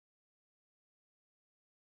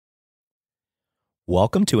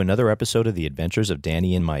Welcome to another episode of The Adventures of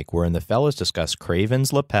Danny and Mike, wherein the fellas discuss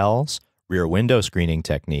Kraven's Lapels, rear window screening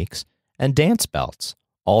techniques, and dance belts.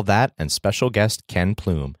 All that and special guest Ken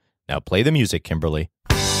Plume. Now play the music, Kimberly.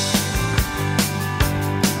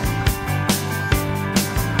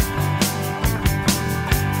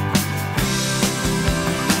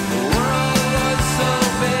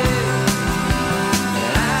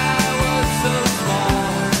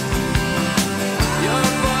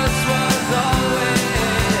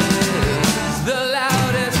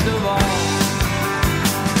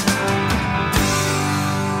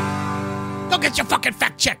 Get your fucking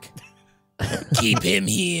fact check. Keep him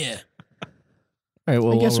here. All right,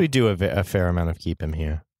 well, I guess we do a fair amount of keep him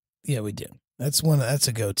here. Yeah, we do. That's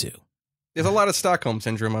a go-to. There's a lot of Stockholm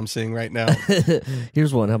Syndrome I'm seeing right now.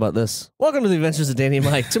 Here's one. How about this? Welcome to the Adventures of Danny and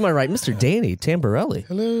Mike. To my right, Mr. Danny Tamborelli.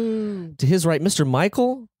 Hello. To his right, Mr.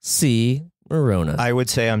 Michael C. Morona. I would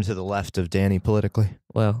say I'm to the left of Danny politically.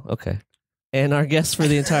 Well, okay. And our guest for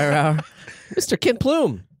the entire hour, Mr. Ken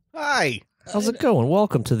Plume. Hi. How's it going?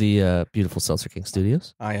 Welcome to the beautiful Seltzer King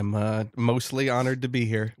Studios. I am mostly honored to be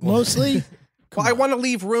here. Mostly? Well, I want to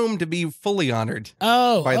leave room to be fully honored.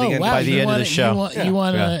 Oh, by the end, wow. by the end of the show. You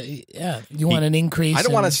want an increase? I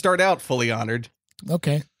don't want to start out fully honored.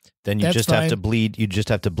 Okay. Then you That's just fine. have to bleed. You just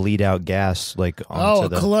have to bleed out gas like onto Oh,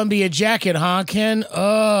 the. Columbia jacket, huh, Ken?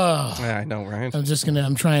 Oh. Yeah, I know, right?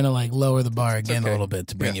 I'm trying to like lower the bar again okay. a little bit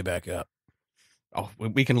to bring Yeah. you back up. Oh,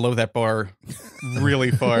 we can lower that bar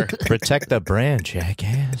really far. Protect the brand,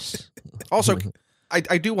 jackass. Also,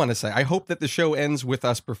 I do want to say, I hope that the show ends with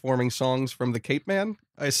us performing songs from the Cape Man.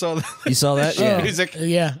 I saw that. You saw that? Yeah. Yeah. Music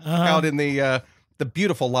Yeah. out in the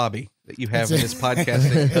beautiful lobby that you have in this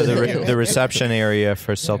podcasting. The reception area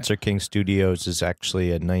for Seltzer King Studios is actually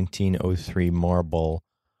a 1903 marble.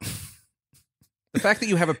 The fact that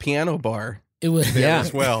you have a piano bar It was. there Yeah.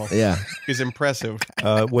 as well Yeah. is impressive.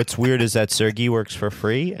 What's weird is that Sergey works for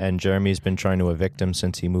free, and Jeremy's been trying to evict him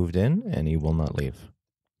since he moved in, and he will not leave.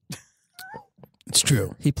 It's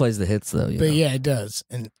true. He plays the hits, though. You But know. yeah, it does.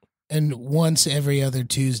 And once every other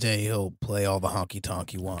Tuesday, he'll play all the honky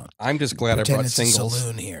tonk you want. I'm just glad I Pretend brought it's singles. a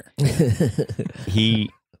saloon here. He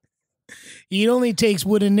He only takes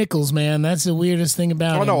wooden nickels, man. That's the weirdest thing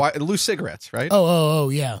about Oh him. no, loose cigarettes, right? Oh,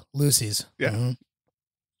 yeah. Lucy's. Yeah. Mhm.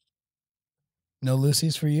 No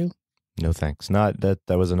Lucy's for you? no thanks. Not that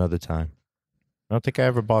was another time. I don't think I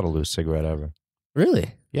ever bought a loose cigarette ever.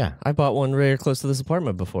 Really? Yeah, I bought one very close to this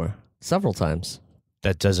apartment before. Several times.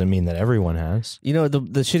 that doesn't mean that everyone has. You know, the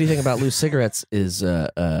shitty thing about loose cigarettes is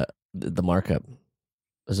the markup.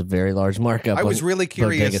 There's a very large markup. I was on really bodega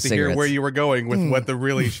curious to hear cigarettes. where you were going with what the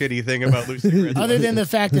really shitty thing about loose cigarettes Other was. than the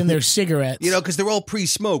fact that they're cigarettes. You know, because they're all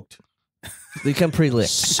pre-smoked. They come pre-lit.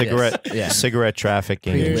 Cigarette, Yes. cigarette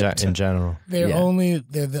trafficking in general. they're Yeah. only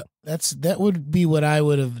that would be what I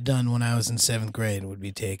would have done when I was in 7th grade, would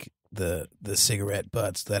be take the cigarette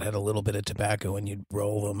butts that had a little bit of tobacco and you'd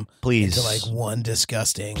roll them Please, into like one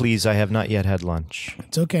disgusting. please, I have not yet had lunch.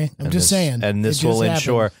 It's okay. I'm And just this- saying. and It this just will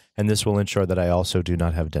happened. ensure that I also do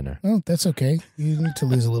not have dinner. Oh, that's okay. You need to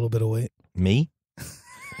lose a little bit of weight. Me?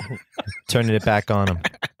 Turning it back on him.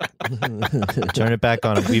 Turn it back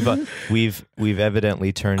on him. We've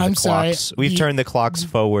evidently turned I'm the sorry. clocks. We've turned the clocks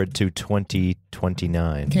forward to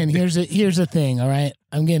 2029. Ken, here's the thing, all right?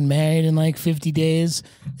 I'm getting married in like 50 days,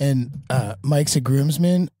 and Mike's a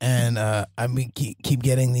groomsman, and keep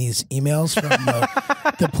getting these emails from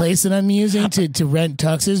the place that I'm using to rent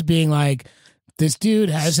tuxes, being like, this dude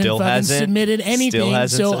Still hasn't submitted anything.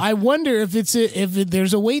 So said- I wonder if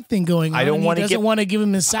there's a weight thing going on. I don't and want he to doesn't want to give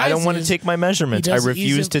him his sizes. I don't want to take my measurements. I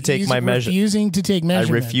refuse to take my measurements. Refusing to take I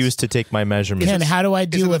measurements. refuse to take my measurements. Ken, how do I Is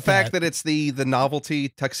deal it the with fact that it's the novelty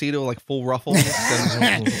tuxedo, like full ruffles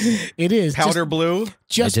and it is powder blue?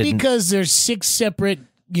 Just I didn't- because there's 6 separate,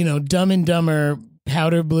 Dumb and Dumber,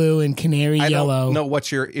 powder blue and canary I yellow. don't know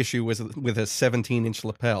what your issue was with a 17-inch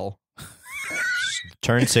lapel.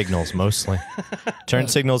 Turn signals mostly. Turn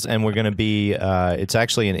signals, and we're going to be. It's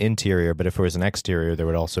actually an interior, but if it was an exterior, there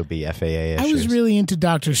would also be FAA issues. I was really into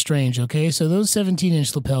Doctor Strange, okay? So those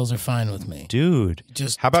 17-inch lapels are fine with me. Dude.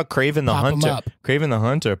 Just How about Kraven the pop 'em Hunter? up. Kraven the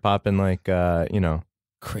Hunter popping like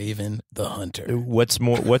Kraven the Hunter.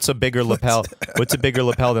 What's a bigger lapel? What's a bigger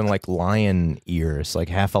lapel than like lion ears, like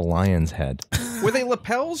half a lion's head? Were they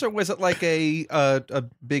lapels, or was it like a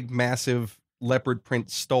big, massive leopard print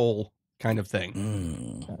stole kind of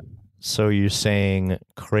thing? So you're saying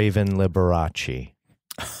Kraven Liberace?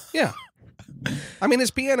 Yeah. I mean,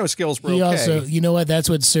 his piano skills were He okay. also, you know what? That's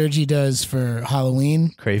what Sergi does for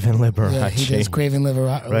Halloween. Kraven Liberace. Yeah, he does Kraven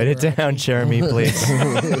Liberace. Write it down, Jeremy, please.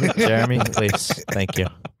 Jeremy, please. Thank you.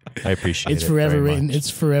 I appreciate It's it. forever very written. much. It's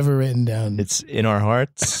forever written down. It's in our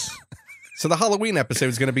hearts. So the Halloween episode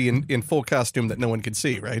is going to be in full costume that no one can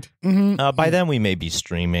see, right? By then, we may be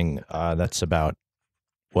streaming. That's about,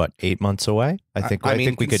 8 months away? I think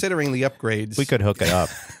we could, considering the upgrades, we could hook it up.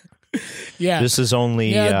 Yeah. This is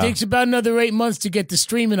only... Yeah, it takes about another 8 months to get the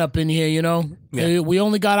streaming up in here, you know? Yeah. We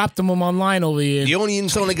only got Optimum online over here. The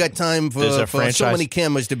Onion's only got time There's a for so franchise- many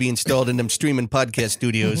cameras to be installed in them streaming podcast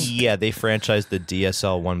studios. Yeah, they franchised the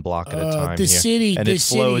DSL one block at a time the here. city, and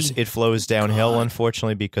the it flows downhill,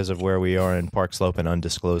 unfortunately, because of where we are in Park Slope, an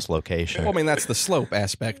undisclosed location. Well, I mean, that's the slope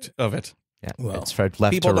aspect of it. Yeah, Well, it's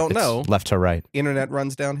left people to, don't it's know. left to right. Internet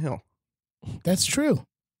runs downhill. That's true.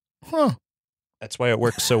 Huh. That's why it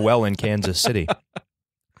works so well in Kansas City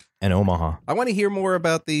and Omaha. I want to hear more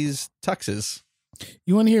about these tuxes.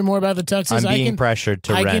 You want to hear more about the tuxes? I'm being pressured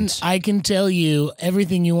to rent. I can tell you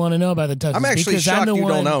everything you want to know about the tuxes. I'm actually because shocked I'm the you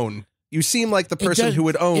one, don't own. You seem like the person who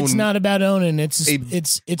would own. It's not about owning. It's a-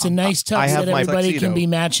 a nice tux I have that my everybody tuxedo. can be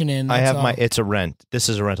matching in. I that's have all. it's a rent. This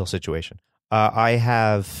is a rental situation. I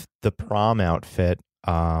have the prom outfit.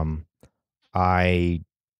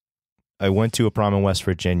 I went to a prom in West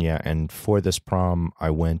Virginia, and for this prom,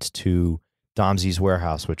 I went to Domsey's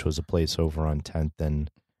Warehouse, which was a place over on 10th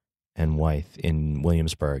and Wythe in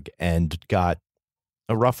Williamsburg, and got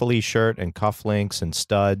a ruffly shirt and cufflinks and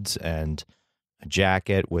studs and a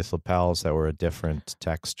jacket with lapels that were a different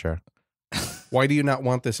texture. Why do you not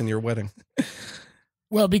want this in your wedding?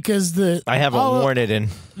 Well, because I haven't worn it in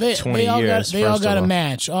 20 years. They all first got of to all.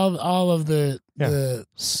 match. All of the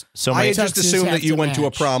So I my had just tuxes assumed have that you to went to a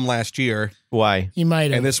match. prom last year, why? you might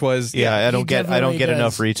have. and this was Yeah, I don't get definitely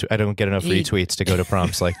enough does. I don't get enough He- retweets to go to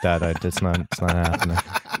proms like that. It's not happening.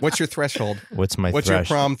 What's your threshold? What's my What's your thresh-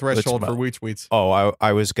 prom threshold what's for my- retweets? Oh,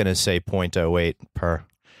 I was gonna say 0.08 per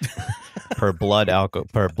per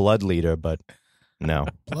blood liter, but no.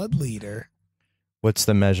 blood leader. What's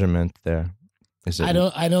the measurement there? Is it?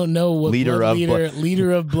 I don't know what Liter of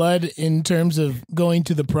liter of blood in terms of going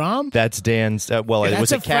to the prom. That's Dan's. Well, it That's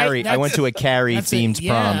was a a fright- carry. I went to a carry That's themed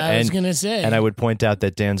yeah, prom, I was and gonna say. I would point out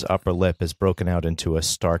that Dan's upper lip is broken out into a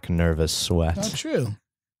stark, nervous sweat. Not true.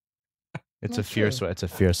 It's not a fierce true. sweat. It's a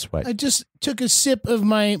fierce sweat. I just took a sip of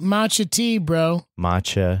my matcha tea, bro.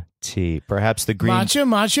 Matcha tea. Perhaps the green.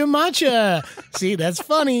 Matcha. See, that's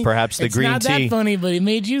funny. Perhaps the it's green not tea. that funny, but it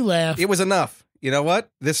made you laugh. It was enough. You know what?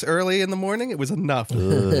 This early in the morning, it was enough.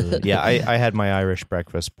 Ugh. Yeah, I had my Irish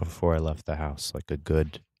breakfast before I left the house, like a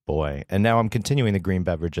good boy. And now I'm continuing the green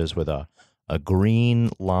beverages with a green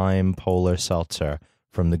lime polar seltzer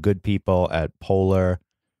from the good people at Polar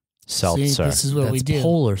Seltzer. See, this is what That's we do.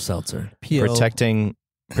 Polar Seltzer. P-O.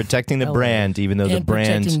 protecting the LA. brand, even though the and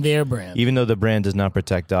brand protecting their brand. even though the brand does not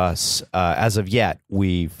protect us. As of yet,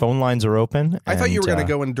 phone lines are open. I thought you were and, going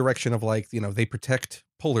to go in the direction of they protect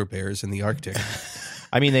polar bears in the Arctic.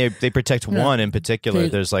 I mean, they protect No. one in particular. They-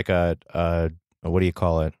 There's like a what do you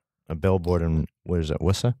call it? A billboard in what is it?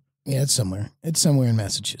 Worcester? Yeah, it's somewhere. It's somewhere in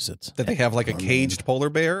Massachusetts. That they have like a caged polar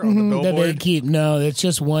bear on the Mhm, that they billboard. keep. No, it's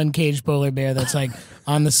just one caged polar bear that's like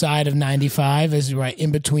on the side of 95, is right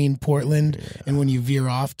in between Portland and when you veer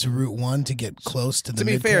off to Route 1 to get close to the To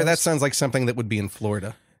be mid fair, that coast. sounds like something that would be in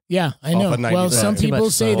Florida. Yeah, I off know. of Well, 95. some Too people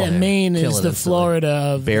much say sun. that Maine is Killing the it, Florida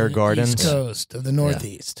of Bear the Gardens? East Coast, of the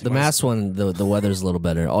Northeast. The Mass one, the weather's a little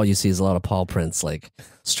better. All you see is a lot of paw prints like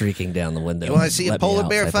streaking down the window. You want to see a Let me polar out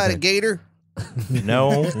bear type of fight a thing. gator?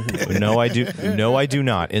 No, I do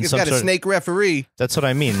not. In It's some got a sort of- snake referee. That's what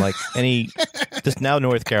I mean. Like this now,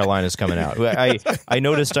 North Carolina's coming out. I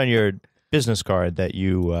noticed on your business card that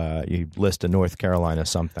you list a North Carolina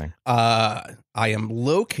something. I am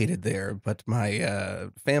located there, but my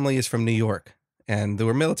family is from New York, and they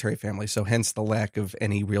were military family, so hence the lack of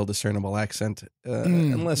any real discernible accent,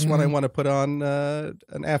 unless when I want to put on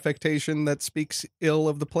an affectation that speaks ill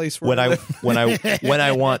of the place where When I I live. when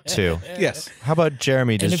I want to. Yes. How about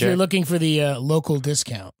Jeremy? And Does if you're Jer- looking for the local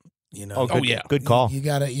discount, oh, good, yeah. good call. you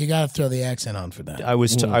gotta throw the accent on for that. I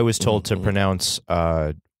was told to pronounce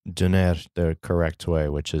döner the correct way,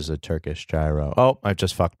 which is a Turkish gyro. Oh, I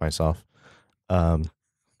just fucked myself.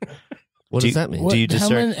 What Do does you- that mean? What- do you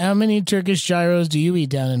discern- how many Turkish gyros do you eat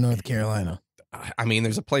down in North Carolina? I mean,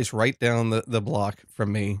 there's a place right down the block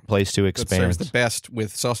from me Place to that expand. serves the best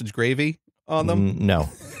with sausage gravy on them. No,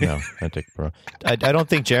 I take pro. I don't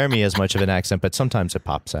think Jeremy has much of an accent, but sometimes it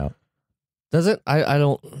pops out. Does it? I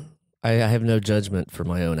don't. I have no judgment for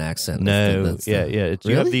my own accent. No, That's the- yeah. You have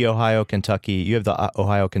Really? the Ohio Kentucky. You have the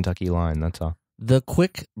Ohio Kentucky line. That's all. The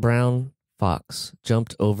quick brown fox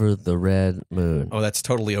jumped over the red moon. Oh, that's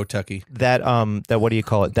totally Otucky. That what do you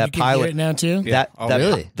call it? That You can hear pilot. it now too. Yeah. That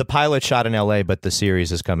really? The pilot shot in L.A., but the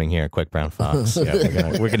series is coming here. Quick Brown Fox.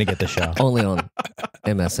 Yeah, we're gonna get the show. Only on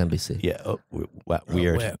MSNBC. Yeah.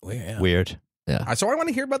 Weird. Weird. Yeah. So I want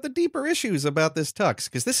to hear about the deeper issues about this tux,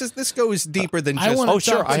 because this goes deeper than I just. wanna Oh,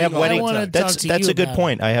 sure. talk I to have you. I wedding. wanna That's talk to that's you a good about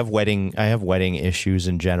point. I have wedding issues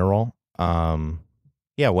in general.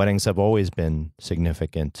 Yeah, weddings have always been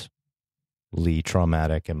significantly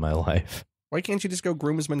traumatic in my life. Why can't you just go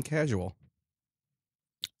groomsman casual?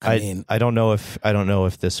 I mean, I don't know if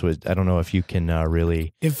this was. I don't know if you can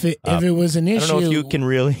really. if it was an I issue, don't know if you can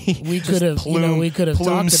really. we could have, we could have talked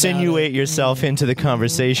about insinuate it. yourself into the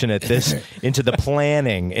conversation at this, into the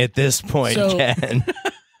planning at this point, So- Ken.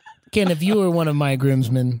 Ken, if you were one of my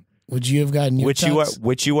groomsmen, would you have gotten your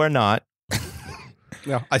Which you are not,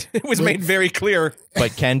 No, it was made very clear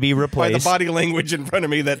but can be by the replaced. body language in front of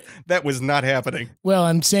me that was not happening. Well,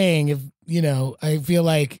 I'm saying if I feel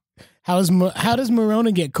like how does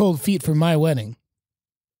Morona get cold feet for my wedding?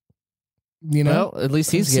 Well, at least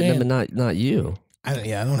he's I'm getting them saying. and not you. I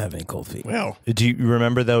don't have any cold feet. Well, Do you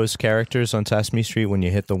remember those characters on Sesame Street when you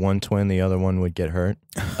hit the one twin, the other one would get hurt?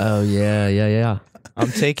 Oh yeah. I'm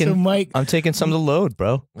taking So Mike, some of the load,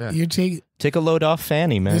 bro. you're taking Take a load off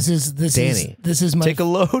Fanny, man. this is Danny. my Take a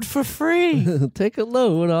load for free. Take a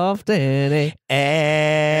load off, Danny.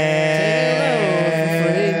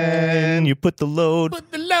 And you put the load,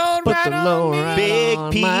 put the load Put right the on load me. right Big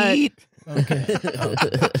on Pete.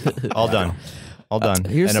 Okay. All done. All done.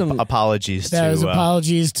 here's and some- apologies That was to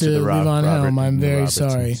apologies to the Rob- Levon Robert- Helm. I'm very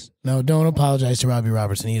Robertsons. sorry. No, don't apologize to Robbie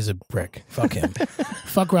Robertson. He's a prick. Fuck him.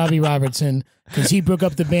 Fuck Robbie Robertson because he broke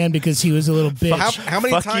up the band because he was a little bitch. how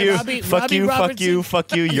many fuck times? you, Robbie fuck you, fuck Robertson- you,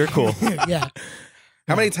 fuck you. You're cool. Yeah.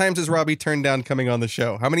 How many times has Robbie turned down coming on the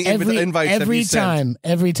show? How many invites have you sent?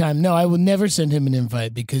 Every time. No, I will never send him an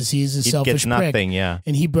invite because he's a He selfish gets prick. nothing. Yeah.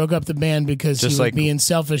 And he broke up the band because Just he was like being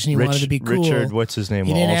selfish and he wanted to be cool. Richard, what's his name?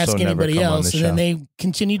 He will didn't also ask never anybody come on else, the and then show. they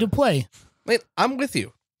continue to play. Wait, I'm with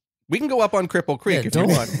you. We can go up on Cripple Creek if you Don't,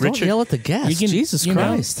 want. don't Richard- yell at the guests. You can- Jesus you know,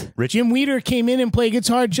 Christ. Jim Weeder came in and played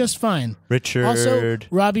guitar just fine. Richard Also,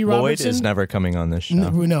 Robbie Lloyd Robertson is never coming on this show.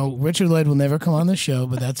 No, Richard Lloyd will never come on the show,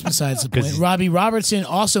 but that's besides the point. 'Cause- Robbie Robertson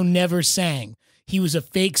also never sang. He was a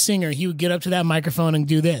fake singer. He would get up to that microphone and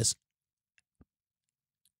do this.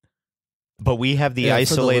 But we have the Yeah, for the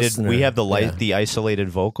isolated. listener. We have Yeah. the isolated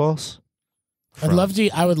vocals. I would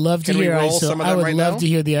love to Can we hear. roll some of I them would right love now? to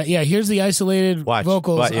hear the. Yeah, here's the isolated Watch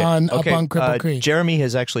vocals but, yeah. on Okay, up on Cripple Creek. Jeremy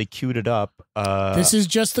has actually queued it up. This is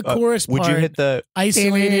just the chorus Would part. you hit the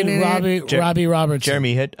isolated Robbie Robertson?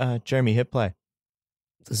 Jeremy hit play.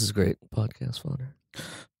 This is great podcast fodder.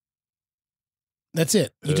 That's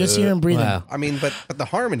it. You just hear him breathing. Wow. I mean, but the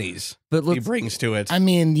harmonies But he look, brings to it. I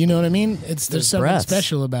mean, you know what I mean? There's There's something breaths.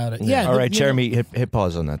 special about it. Yeah. Yeah. All right, you know- Jeremy, hit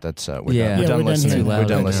pause on that. That's we're Yeah. done. We're Yeah, done we're done listening. here. We're done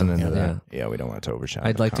Loud listening right to now. that. Yeah, we don't want to overshadow.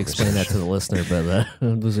 I'd the like to explain that to the listener, but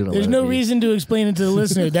There's no reason to explain it to the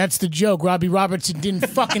listener. That's the joke. Robbie Robertson didn't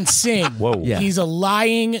fucking sing. Whoa. Yeah. He's a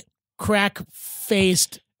lying,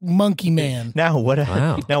 crack-faced monkey man. Now what?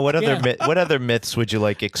 Wow. Now what other Yeah. what other myths would you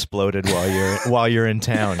like exploded while you're in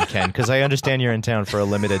town, Ken? Because I understand you're in town for a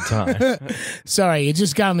limited time. Sorry, it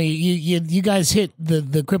just got me. You guys hit the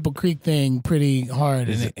Cripple Creek thing pretty hard,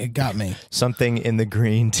 and it got me. Something in the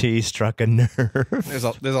green tea struck a nerve. There's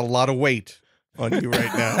a lot of weight on you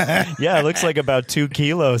right now. Yeah, it looks like about 2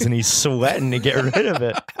 kilos, and he's sweating to get rid of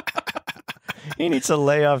it. He needs to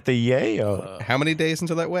lay off the yayo. How many days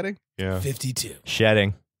until that wedding? Yeah, 52.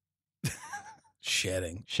 shedding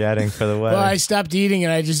Shedding. for the wedding. Well, I stopped eating,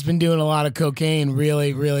 and I just been doing a lot of cocaine.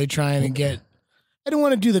 Really, really trying to get. I don't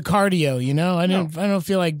want to do the cardio. You know, I don't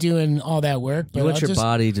feel like doing all that work. But You want I'll your just,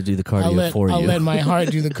 body to do the cardio for you. I'll let my heart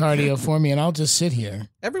do the cardio for me, and I'll just sit here.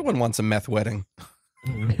 Everyone wants a meth wedding.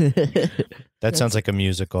 That sounds like a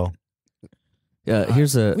musical.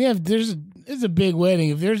 Here's a There's a big wedding.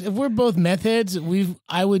 If we're both meth heads,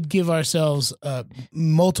 I would give ourselves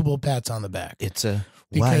multiple pats on the back. It's a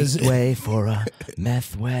Because- white way for a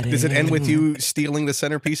meth wedding. Does it end with you stealing the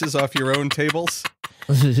centerpieces off your own tables?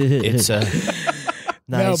 It's a nice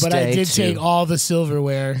No, but I day did to take all the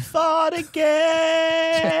silverware, thought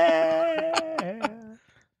again.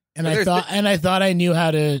 and I thought I knew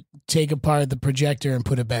how to take apart the projector and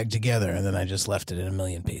put it back together, and then I just left it in a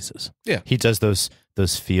million pieces. He does those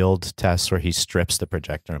field tests where he strips the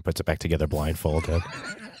projector and puts it back together blindfolded.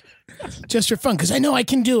 Just for fun, because I know I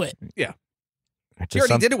can do it. Yeah. Just You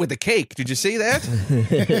already did it with the cake. Did you see that?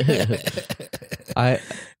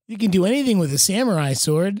 You can do anything with a samurai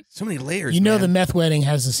sword. So many layers. You know man. the meth wedding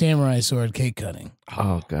has a samurai sword cake cutting.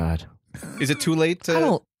 oh god. Is it too late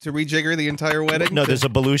I to to rejigger the entire wedding? No, there's a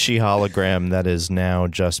Belushi hologram that has now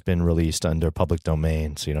just been released under public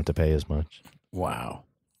domain, so you don't have to pay as much. Wow.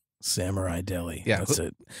 Samurai Deli. Yeah. That's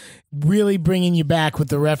it. Really bringing you back with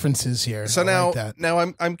the references here. So I now, like that.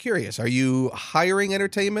 now I'm curious. Are you hiring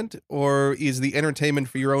entertainment, or is the entertainment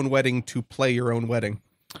for your own wedding to play your own wedding?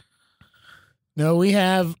 No, we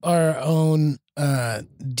have our own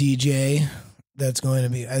DJ that's going to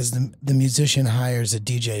be, as the musician hires a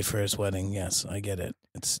DJ for his wedding. Yes, I get it.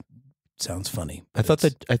 It sounds funny. I thought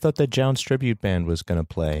that Jones tribute band was going to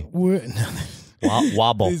play.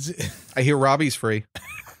 Wobble. I hear Robbie's free.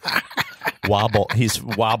 Wobble. He's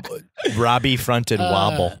wobble. Robbie fronted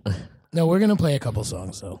Wobble. No, we're gonna play a couple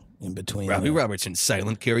songs though in between. Robbie Robertson,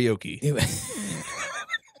 silent karaoke.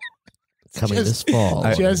 Coming this fall.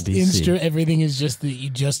 Just everything is just that you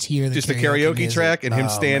just hear the just the karaoke music. track and him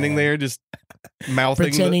standing there just mouthing,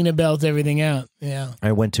 pretending to belt everything out. Yeah.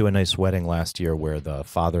 I went to a nice wedding last year where the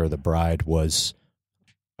father of the bride was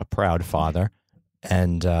a proud father,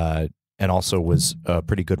 and also was a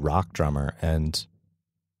pretty good rock drummer. And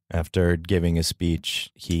after giving a speech,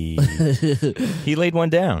 he laid one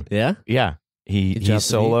down. Yeah? Yeah. He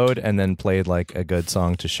soloed and then played like a good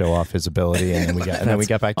song to show off his ability, and then we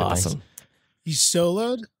got back to awesome. things. He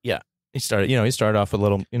soloed? Yeah. He started off with a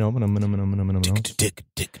little, no.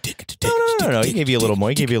 He gave you a little more.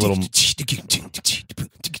 He gave you a little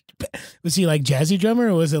Was he like jazzy drummer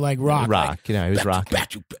or was it like rock? rock. He was rock.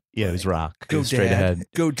 Yeah, it was rock. Go It was straight dad. ahead.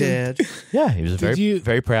 Go dad. Yeah, he was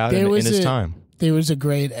very proud in his time. There was a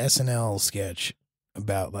great SNL sketch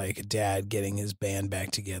about like a dad getting his band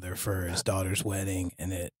back together for his daughter's wedding,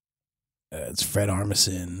 and it's Fred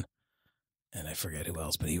Armisen, and I forget who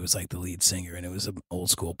else, but he was like the lead singer, and it was an old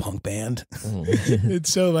school punk band. And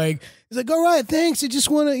so like he's like, all right, thanks. I just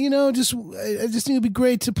want to, I just think it'd be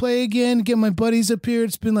great to play again, get my buddies up here.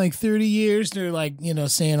 It's been like 30 years. They're like,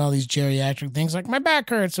 saying all these geriatric things like my back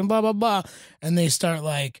hurts and blah blah blah, and they start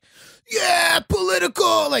like, yeah,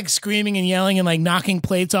 political, like screaming and yelling and like knocking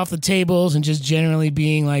plates off the tables and just generally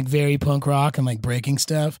being like very punk rock and like breaking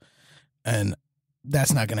stuff. And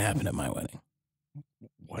that's not going to happen at my wedding.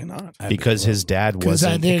 Why not? Because his dad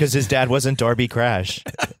wasn't Darby Crash.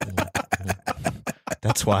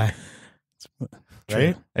 That's why.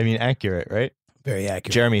 Right? I mean, accurate, right? Very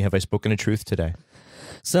accurate. Jeremy, have I spoken the truth today?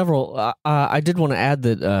 Several. I did want to add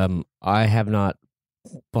that I have not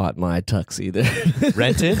bought my tux either.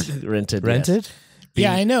 Rented? Rented. Rented?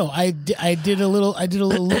 Yeah, I know. I did a little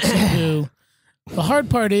look into. The hard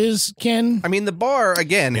part is, Ken. I mean, the bar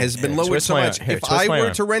again has been lowered so much. If I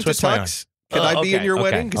were to rent a tux, could I be in your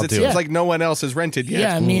wedding? Because it seems like no one else has rented yet.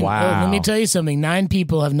 Yeah, I mean, Wow. let me tell you something. 9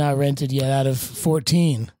 people have not rented yet out of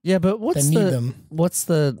 14. Yeah, but what's that need the them. what's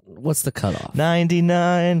the cutoff?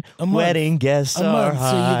 99 A month. wedding guests A are month, so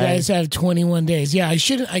you high. guys have 21 days. Yeah, I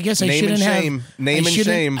shouldn't. I guess I Name shouldn't and have. shame. Name and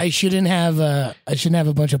shame. I shouldn't have. I shouldn't have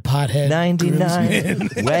a bunch of pothead.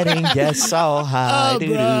 99 wedding guests all high. Oh,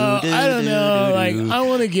 bro, I don't know. Like, I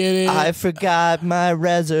want to get it. I forgot my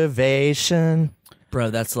reservation.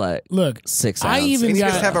 Bro, that's like Look, 6 I ounces. even And you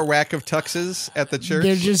got. just have a rack of tuxes at the church.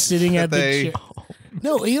 They're just sitting that at they- the.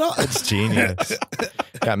 No, It's genius.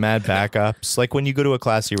 Got mad backups. Like when you go to a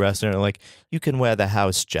classy restaurant, like you can wear the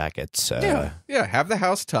house jackets. Yeah, have the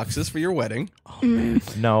house tuxes for your wedding.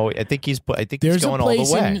 No, I think he's going there's a all the place.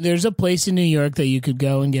 way. There's a place in New York that you could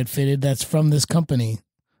go and get fitted. That's from this company,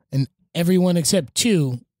 and everyone except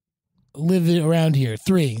 2 live around here.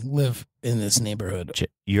 3 live in this neighborhood.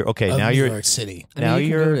 You're okay. Of Now New you're York City. now you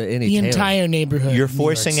can go you're to any The tailor. entire neighborhood. you're of New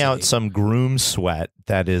York forcing out City. some groom sweat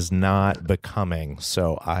that is not becoming.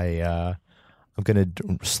 So I'm going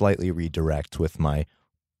to slightly redirect with my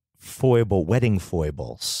wedding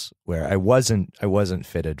foibles, where I wasn't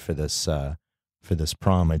fitted for this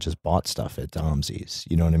prom. I just bought stuff at Domsey's.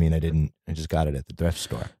 You know what I mean? I just got it at the thrift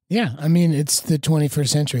store. Yeah, I mean, it's the 21st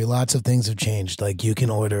century. Lots of things have changed. Like you can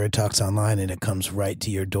order a tux online and it comes right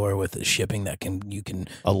to your door with a shipping that you can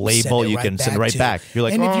A label you can send right back. You're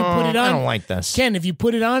like, And if you put it I on- don't like this. Ken, if you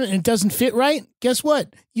put it on and it doesn't fit right, guess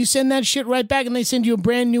what? You send that shit right back and they send you a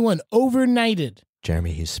brand new one overnighted.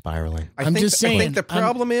 Jeremy, he's spiraling. I'm just saying, I think the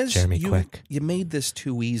problem is Jeremy, quick. you made this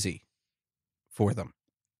too easy for them.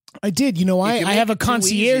 I did. You know why? If you I have a make it too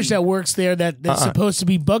concierge easy- that works there that's supposed to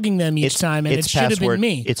be bugging them each time, and it should have been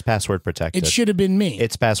me. It's password protected. It should have been me.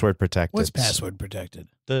 It's password protected. What's password protected?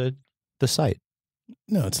 The site.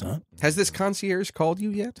 No, it's not. Has this concierge called you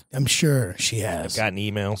yet? I'm sure she has. Gotten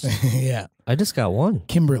emails. Yeah. I just got one.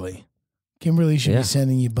 Kimberly. Kimberly should Yeah. be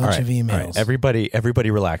sending you a bunch of emails. All right.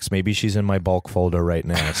 Everybody relax. Maybe she's in my bulk folder right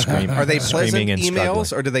now. Are they pleasant screaming and emails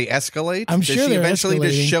struggling. or do they escalate? I'm Does sure she they're eventually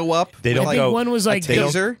just escalating. show up? They don't with, go- One was like, a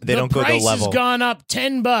taser? They don't go to the price level. has gone up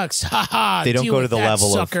 $10. Ha ha. They don't deal go to with the that, level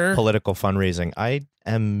sucker. of political fundraising. I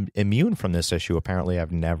am immune from this issue. Apparently,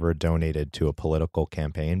 I've never donated to a political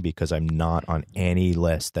campaign because I'm not on any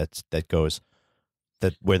list that goes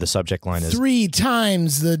where the subject line is 3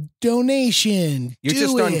 times the donation. You're Do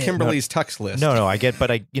just on it. Kimberly's tux list. No, I get, but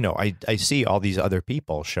I see all these other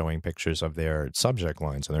people showing pictures of their subject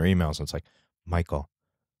lines and their emails. And it's like, Michael,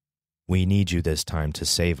 we need you this time to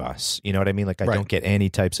save us. You know what I mean? Like I Right. don't get any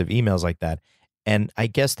types of emails like that. And I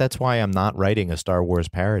guess that's why I'm not writing a Star Wars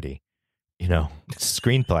parody,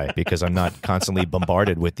 screenplay, because I'm not constantly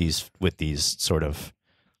bombarded with these sort of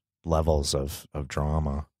levels of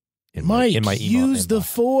drama. Mike, in my email use the inbox.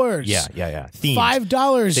 force. Yeah. Themed.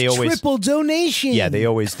 $5 They always- triple donation. Yeah, they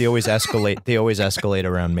always escalate. They always escalate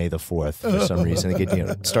around May the 4th for some reason. They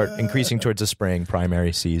get, start increasing towards the spring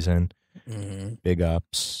primary season. Mhm. Big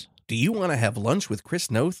ups. Do you want to have lunch with Chris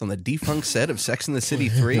Noth on the defunct set of Sex and the City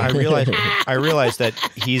 3? I realize that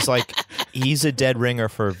he's a dead ringer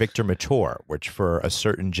for Victor Mature, which for a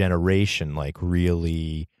certain generation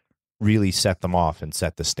really set them off and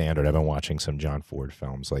set the standard. I've been watching some John Ford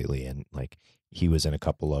films lately, and he was in a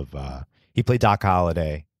couple of he played Doc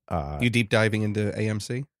Holliday. You deep diving into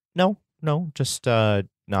AMC? No, just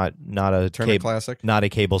not a Turner Classic? not a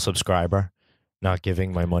cable subscriber. Not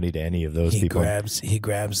giving my money to any of those He people.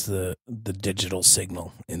 grabs the digital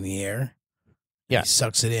signal in the air. Yeah. He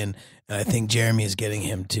sucks it in, and I think Jeremy is getting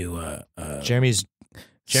him to Jeremy's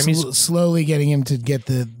slowly getting him to get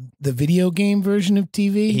the video game version of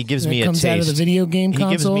TV. He gives that me a comes out of the taste. video game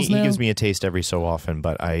consoles he now. gives me a taste every so often,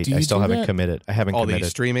 but I Do you still do haven't that? committed. I haven't All the committed.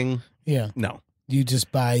 streaming? Yeah, No. you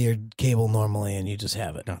just buy your cable normally, and you just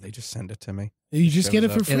have it. No, they just send it to me. You just get it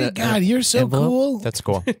shows for up. free. In a- God, you're so envelope? cool. That's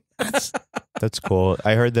cool. That's cool.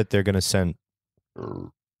 I heard that they're going to send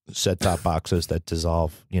set-top boxes that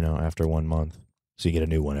dissolve, after 1 month. So you get a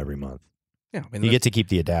new one every month. Yeah, I mean, You get to keep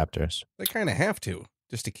the adapters. they kind of have to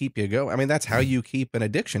just to keep you going. I mean, that's how you keep an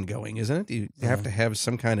addiction going, isn't it? You have to have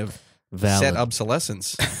some kind of Valid. set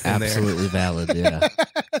obsolescence in there. Absolutely valid. Yeah.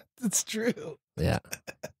 That's true. Yeah.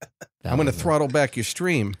 I'm going to throttle back your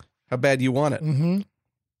stream. How bad you want it? Mm-hmm.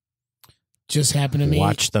 Just happened to me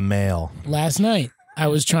Watch the mail. last night. I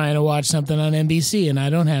was trying to watch something on NBC, and I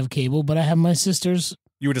don't have cable, but I have my sister's.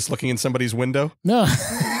 You were just looking in somebody's window? No.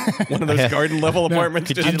 One of those garden level apartments?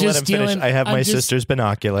 Could you I'm didn't let just him finish? dealing- I have I'm my just- sister's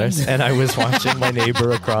binoculars, and I was watching my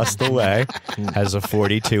neighbor across the way has a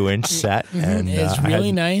 42-inch set, and It's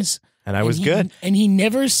really nice. and I was And good. And he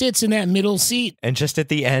never sits in that middle seat. And just at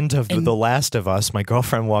the end of And- The Last of Us, my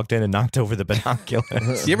girlfriend walked in and knocked over the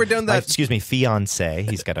binoculars. You ever done that? Excuse me, fiance.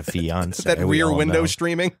 He's got a fiance. That we rear all window know.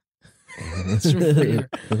 streaming?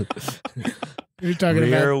 You're talking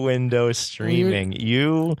Rear about. window streaming.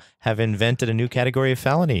 You have invented a new category of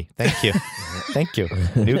felony. Thank you. Thank you.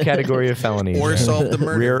 New category of felony. Or solved the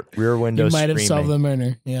murder? Rear window You might streaming. have solved the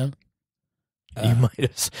murder. Yeah.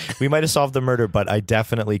 We might have solved the murder, but I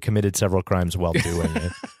definitely committed several crimes while doing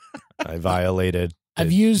it. I violated the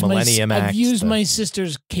I've used Millennium Act. I've used my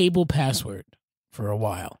sister's cable password for a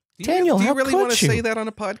while. Daniel, do you how really could want to you? say that on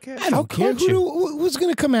a podcast? I don't care. could you? Who's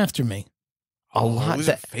going to come after me? A lot. Those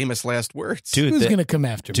are famous last words. Dude, Who's going to come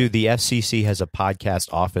after me? Dude, the FCC has a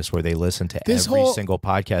podcast office where they listen to This every whole- single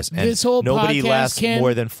podcast, and this whole nobody podcast, lasts Ken-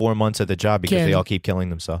 more than 4 months at the job because Ken- they all keep killing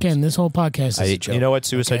themselves. Ken, this whole podcast is a joke. You know what?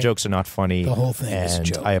 Suicide okay? jokes are not funny. The whole thing is a and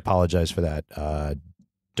joke. I apologize for that.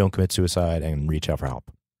 Don't commit suicide and reach out for help.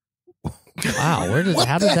 Wow.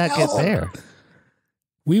 How did that get there?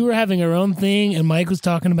 We were having our own thing, and Mike was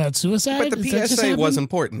talking about suicide. But the Does that just PSA happen? was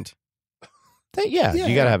important. Yeah, Yeah.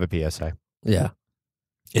 you got to have a PSA. Yeah.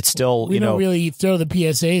 It's still, We don't really throw the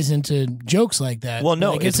PSAs into jokes like that. Well,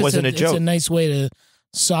 no, I guess it wasn't a It's joke. a nice way to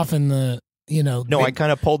soften the, No, I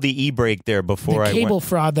kind of pulled the e-brake there before the I cable went.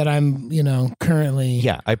 fraud that I'm, currently.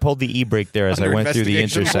 Yeah, I pulled the e-brake there as I Under went through the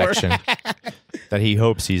investigation intersection that he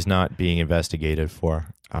hopes he's not being investigated for.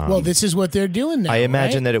 Well, this is what they're doing now. I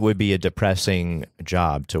imagine right? that it would be a depressing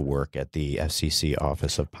job to work at the FCC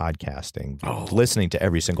Office of Podcasting, listening to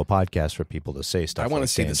every single podcast for people to say stuff. I want to like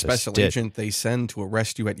see Dan the just special did. agent they send to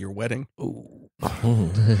arrest you at your wedding.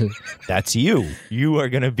 That's you. You are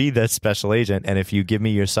going to be that special agent, and if you give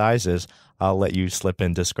me your sizes, I'll let you slip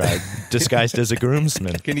in disguised as a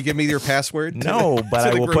groomsman. Can you give me your password? No, but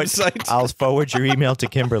I will site? I'll forward your email to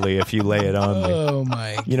Kimberly if you lay it on me. Oh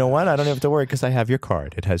my! You know what? I don't have to worry because I have your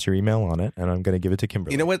card. It has your email on it, and I'm going to give it to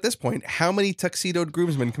Kimberly. You know what? At this point, how many tuxedoed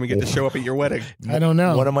groomsmen can we get to show up at your wedding? I don't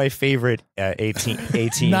know. One of my favorite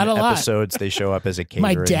 18 Not a lot. episodes, they show up as a catering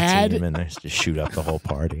My dad- team, and they just shoot up the whole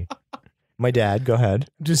party. My dad, go ahead.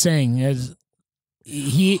 Just saying, if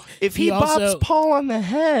he bops also, Paul on the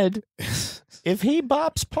head,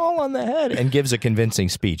 and gives a convincing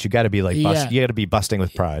speech, you got to be like, you got to be busting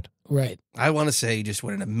with pride. right. I want to say just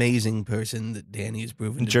what an amazing person that Danny has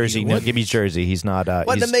proven to Jersey, be. no, What, give me Jersey. He's not. what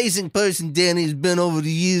an he's- amazing person Danny's been over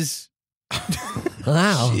the years.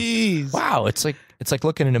 Wow. Jeez. Wow, it's like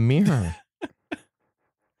looking in a mirror.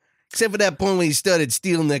 Except for that point when he started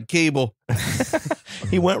stealing that cable.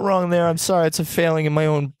 He went wrong there. I'm sorry. It's a failing in my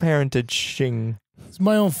own parentage. It's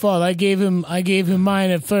my own fault. I gave him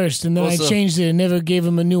mine at first, and then Also- I changed it and never gave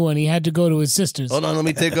him a new one. He had to go to his sister's. Hold on, let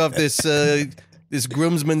me take off this this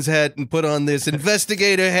groomsman's hat and put on this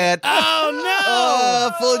investigator hat. Oh no!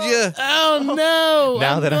 Oh, I fooled you. Oh no!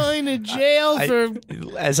 Now I'm that going to jail for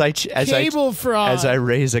cable fraud. As I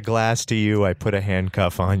raise a glass to you, I put a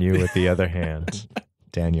handcuff on you with the other hand.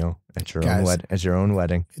 Daniel, at your own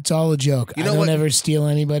wedding. It's all a joke. You know I don't what? ever steal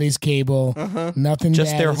anybody's cable. Uh-huh. Nothing.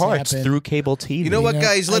 Just bad their has hearts happened. through cable TV. You know what, know,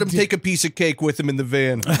 guys? Let I him did- take a piece of cake with him in the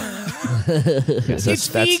van. Yes, It's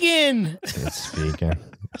vegan. It's vegan.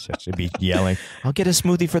 So she'd be yelling, "I'll get a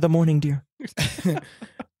smoothie for the morning, dear."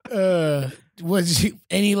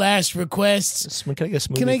 Any last requests? Can I get a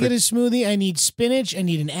smoothie? Can I get a smoothie? I need spinach. I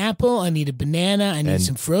need an apple. I need a banana. I need And-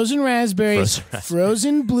 some frozen raspberries,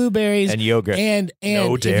 frozen blueberries, and yogurt? and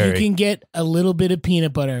No if dairy. you can get a little bit of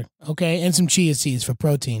peanut butter, okay, and some chia seeds for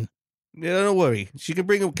protein. Yeah, don't worry. She can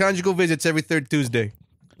bring him conjugal visits every third Tuesday.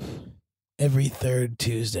 Every third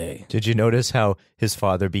Tuesday. Did you notice how his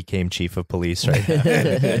father became chief of police right now?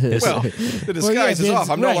 Well, the disguise is off.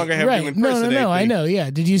 I'm no longer having to impersonate. No, I the- know. Yeah.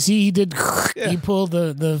 Did you see he did? Yeah. He pulled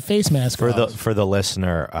the face mask off. For the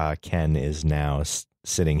listener, Ken is now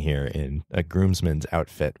sitting here in a groomsman's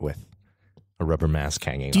outfit with a rubber mask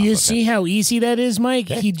hanging. Do off you of see how easy that is, Mike?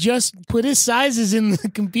 He just put his sizes in the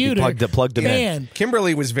him. computer. He plugged him in. Man,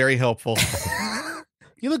 Kimberly was very helpful.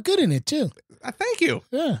 you look good in it too. Thank you.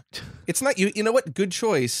 Yeah. It's not you. You know what? Good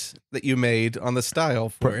choice that you made on the style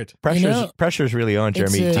for it. Pressure's really on,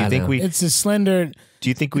 Jeremy. It's Do a- you think It's a slender. Do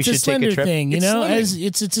you think we It's a should take slender a trip? thing, you It's know. slimming. As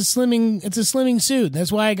it's a slimming suit.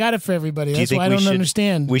 That's why I got it for everybody. Do you That's think why I we don't should-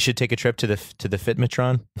 understand. We should take a trip to the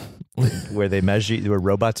Fitmatron, where they measure, where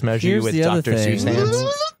robots measure Here's you with the other Dr. Seuss thing.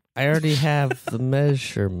 hands. I already have the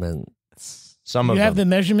measurements. Some You of have them.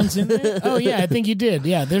 the measurements in there? Oh yeah, I think you did.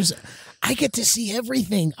 Yeah, I get to see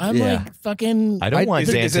everything. I'm Yeah. like fucking. I don't want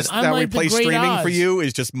Is Dan this to. I'm now like we the play great streaming for odds. you?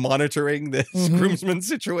 Is just monitoring this Mhm. groomsman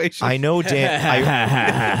situation? I know Dan.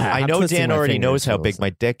 I I'm know twisting Dan my already fingers, knows how so big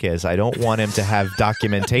my dick is. I don't want him to have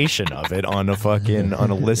documentation of it on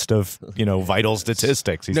a list of vital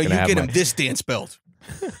statistics. He's No, you gonna have get my- him this dance belt.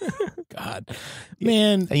 God,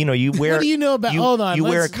 man. You wear. What do you know about? You, hold on. you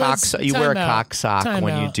wear a let's- cock. let's- You wear a time cock out. sock Time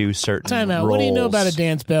when you out. do certain Time out. What do you know about a roles.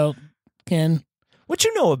 dance belt, Ken? What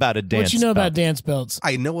you know about a dance? What you know about belt? dance belts?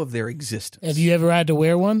 I know of their existence. Have you ever had to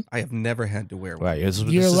wear one? I have never had to wear one. Right, this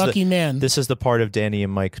You're a is lucky man. This is the part of Danny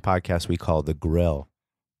and Mike's podcast we call the grill.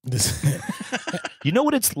 You know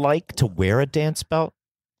what it's like to wear a dance belt?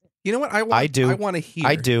 You know what? I do. I want to hear.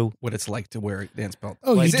 I do. What it's like to wear a dance belt.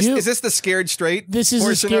 Oh, you is this, do? Is this the scared straight? This is the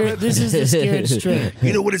portion of scared. it? This is the scared straight.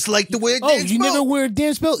 You know what it's like to wear a Oh, dance you belt? never wear a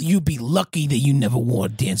dance belt? You'd be lucky that you never wore a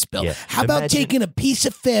dance belt. Yeah. How about Imagine- taking a piece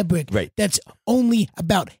of fabric Right. that's only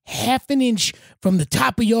about half an inch from the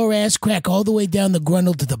top of your ass crack all the way down the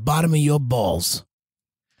grundle to the bottom of your balls?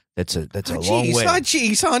 That's a Oh, long jeez, way. oh,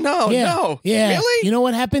 jeez, oh no, yeah. no, Yeah. really? You know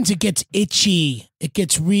what happens? It gets itchy. It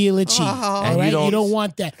gets real itchy. Oh. all And right? you You don't- don't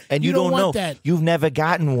want that. And you don't want know. that. You've never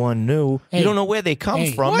gotten one new. Hey. You don't know where they come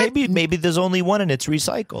Hey. from. What? Maybe there's only one and it's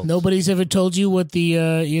recycled. Nobody's ever told you what the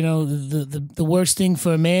the worst thing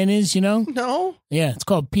for a man is, you know? No. Yeah, it's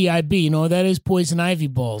called PIB. You know what that is? Poison ivy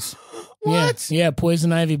balls. What? Yeah,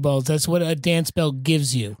 poison ivy balls. That's what a dance belt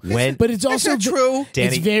gives you. When But it's That's also not true.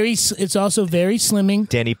 Danny It's also very slimming.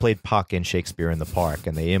 Danny played Puck in Shakespeare in the Park,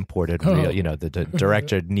 and they imported Oh. real. The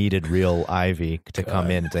director needed real ivy to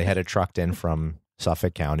come in. They had it trucked in from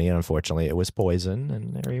Suffolk County, and unfortunately, it was poison,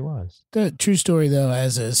 and there he was. The true story though,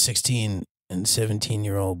 as a 16 and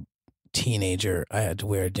 17-year-old teenager, I had to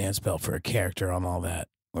wear a dance belt for a character on All That,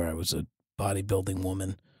 where I was a bodybuilding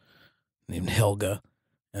woman named Helga,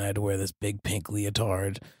 and I had to wear this big pink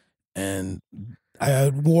leotard, and I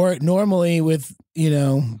wore it normally with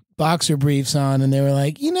boxer briefs on, and they were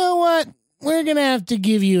like, you know what? we're gonna have to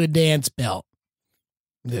give you a dance belt.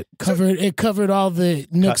 It covered all the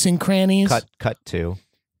nooks and crannies. Cut to.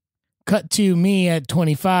 Cut to me at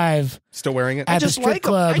 25. Still wearing it? At the strip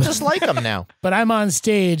club. I just like them now. But I'm on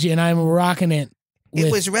stage and I'm rocking it.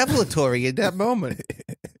 It was revelatory at that moment.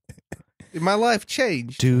 My life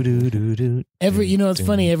changed. It's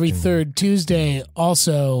funny. Every third Tuesday,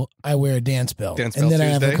 also I wear a dance belt, Dance and belt then I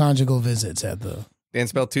have Tuesday? a conjugal visits at the.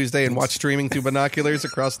 Dance Bell Tuesday and watch streaming through binoculars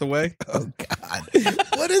across the way. Oh God!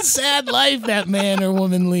 What a sad life that man or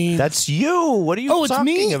woman leads. That's you. What are you Oh, it's talking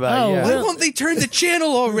me? about? Oh, Yeah. Why won't they turn the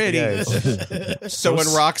channel already? Yeah. Throwing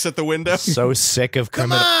rocks at the window. So sick of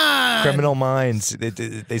Come on! criminal minds.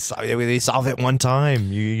 They solve it one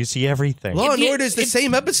time. You see everything. Law and you- Order's the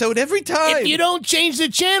same episode every time. If you don't change the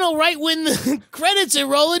channel right when the credits are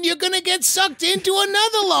rolling, you're gonna get sucked into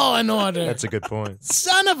another Law and Order. That's a good point.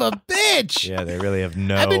 Son of a bitch! Yeah, they really have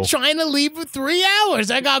no. I've been trying to leave for 3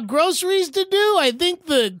 hours. I got groceries to do. I think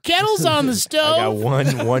the kettle's on the I stove. got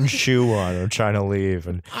one shoe on. I'm trying to leave,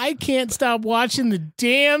 and I can't stop watching the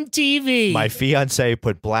damn TV. my fiance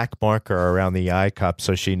put black marker around the eye cup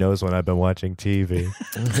so she knows when I've been watching TV.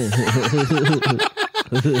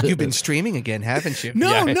 You've been streaming again, haven't you?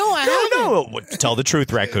 no, Yeah. no, I haven't. No, tell the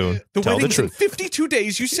truth, raccoon. The Tell the wedding's in truth. 52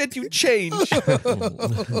 days. You said you'd change.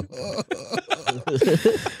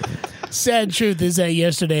 Sad truth is that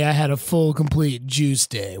yesterday I had a full, complete juice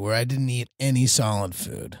day where I didn't eat any solid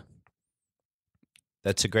food.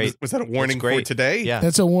 That's a great. Was that a warning great. for today? Yeah.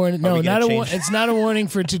 That's a warning. Are No, we gonna not a. change- It's not a warning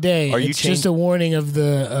for today. Are you It's just a warning of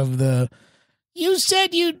the. You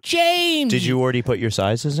said you'd change. Did you already put your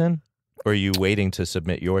sizes in, or are you waiting to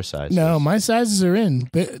submit your sizes? No, my sizes are in.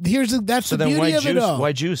 But that's So the then beauty why of it juice? all.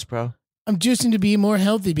 Why juice, bro? I'm juicing to be more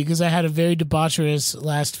healthy because I had a very debaucherous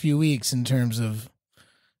last few weeks in terms of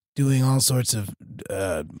doing all sorts of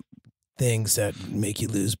things that make you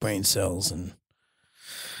lose brain cells and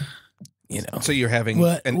So you're having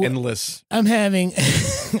What- an what- endless I'm having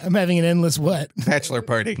I'm having an endless what? bachelor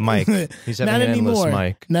party. Mike. He's having Not an endless anymore.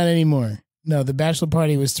 Mike. Not anymore. No, the bachelor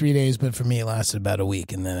party was 3 days, but for me it lasted about a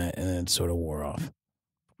week, and then it sort of wore off.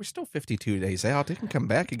 We're still 52 days out. It can come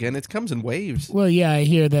back again. It comes in waves. Well, yeah, I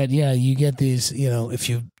hear that. Yeah, you get these. If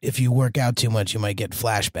you work out too much, you might get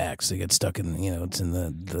flashbacks. They get stuck in. It's in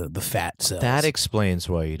the fat cells. That explains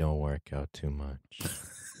why you don't work out too much.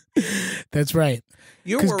 That's right.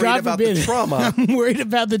 You're 'Cause worried God about forbid, the trauma. I'm worried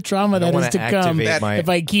about the trauma I don't that is wanna to come activate if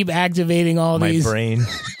I keep activating all my these. brain.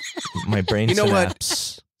 My brain You know what?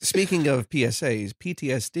 synapse. Speaking of PSAs,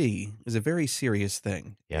 PTSD is a very serious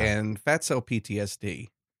thing. Yeah. And fat cell PTSD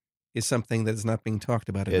is something that is not being talked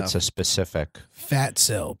about enough. It's a specific. Fat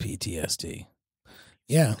cell PTSD.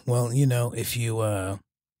 Yeah, well, if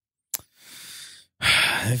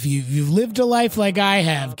you've lived a life like I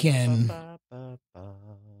have, Ken.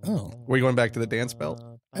 Oh, Were you going back to the dance belt?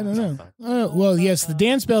 I don't know. Well, yes, the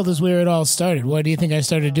dance belt is where it all started. Why do you think I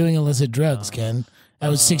started doing illicit drugs, Ken? I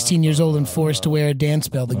was 16 years old and forced to wear a dance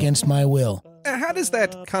belt against my will. How does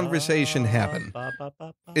that conversation happen?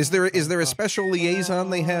 Is there a special liaison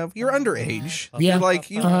they have? You're underage. Yeah. You're like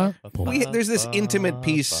there's this Uh-huh. intimate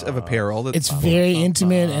piece of apparel that's It's very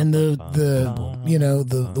intimate, and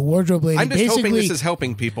the wardrobe lady I'm just basically. hoping this is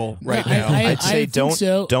helping people right No, now. I'd say think don't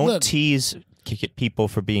so. Look, tease people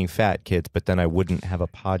for being fat kids, but then I wouldn't have a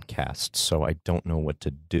podcast, so I don't know what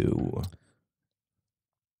to do.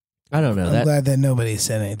 I don't know I'm that. glad that nobody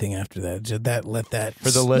said anything after that. Just let that For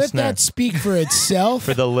the let listener. that speak for itself.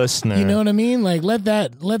 For the listener, You know what I mean? Like let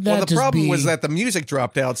that Well, the just problem be, was that the music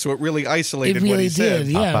dropped out, so it really isolated it really what he did. said.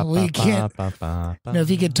 Yeah, well, you can't. If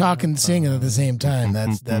you could talk and sing at the same time,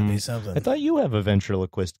 that'd be something. I thought you have a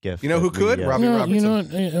ventriloquist gift. You know who that we, could? Robbie No, Robertson. you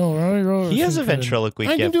know what? Robbie Robertson He has a could. ventriloquy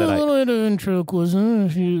I can gift do a that little bit of ventriloquism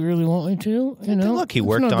if you really want me to. You know, look, he It's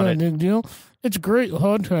worked not on that it. Big deal. It's great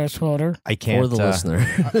podcast fodder. I can't. For the listener.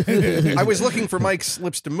 I was looking for Mike's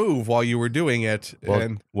lips to move while you were doing it,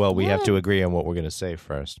 and Well, we have to agree on what we're going to say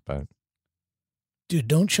first, but Dude,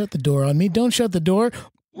 don't shut the door on me. Don't shut the door.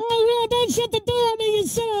 Oh, no, don't shut the door on me, you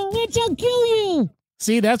son of a bitch. I'll kill you.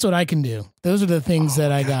 See, that's what I can do. Those are the things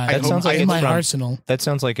that I got That sounds like in it's my from- arsenal. that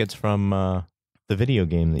sounds like it's from the video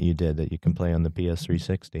game that you did that you can play on the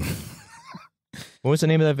PS360. What was the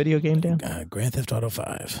name of that video game, Dan? Grand Theft Auto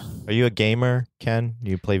 5. Are you a gamer, Ken?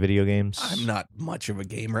 You play video games? I'm not much of a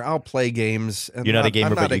gamer. I'll play games. I'm You're not a gamer,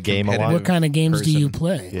 I'm not but you game a lot? competitive What kind of games do you person.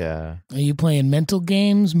 play? Yeah. Are you playing mental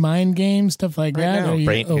games, mind games, stuff like Right that? now. Are you,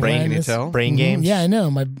 Brain- Can you Linus? tell? Brain Mhm. games? Yeah, I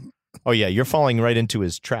know. Oh, yeah. You're falling right into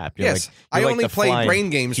his trap. You're Yes, like, I you're like only the play flying- brain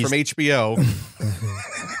games he's- from HBO.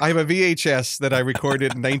 I have a VHS that I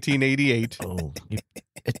recorded in 1988. Oh,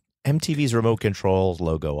 MTV's remote control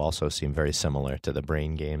logo also seemed very similar to the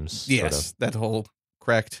Brain Games. Yes, sort of that whole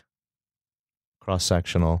correct.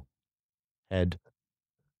 cross-sectional head.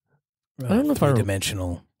 I don't know if I rem-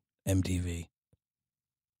 Three-dimensional MTV.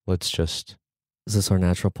 Let's just Is this our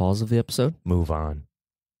natural pause of the episode? move on.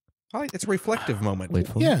 It's a reflective moment. Wait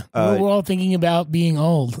for it. Yeah, Uh, we're all thinking about being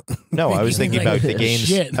old. No, I was thinking Like, about the games.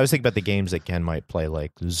 shit. I was thinking about the games that Ken might play,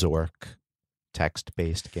 like Zork,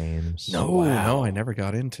 text-based games. No, I never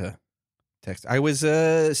got into text. I was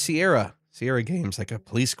Sierra games, like a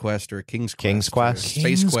Police Quest or a King's Quest. King's or Quest?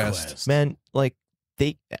 Space King's Quest. Man, like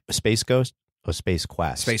Space Ghost or Space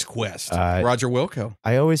Quest. Space Quest. Uh, Roger Wilco.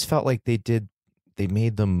 I always felt like they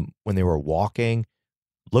made them when they were walking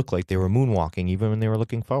look like they were moonwalking even when they were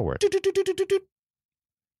looking forward.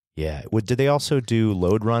 Yeah. Did they also do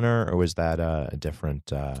Load Runner, or was that a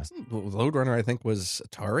different Load Runner, I think, was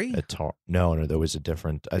Atari No, there was a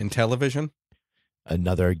different in television.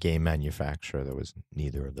 another game manufacturer. There was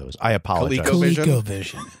neither of those. I apologize. ColecoVision?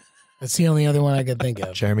 ColecoVision. That's the only other one I could think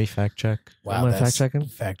of. Jeremy, fact check. Am I that's fact checking?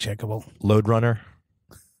 Fact checkable. Load Runner.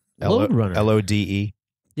 Load Runner. LODE. Or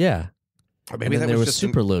Yeah. maybe And then that there was just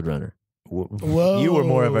Super Load Runner. Whoa. You were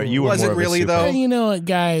more of a. You were Was it more of a really, super- though? You know what,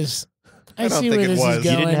 guys? I don't see think where it this was. is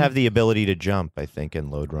You going. didn't have the ability to jump. I think, and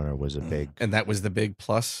Load Runner was a big. and that was the big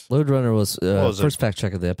plus. Load Runner was was it? first fact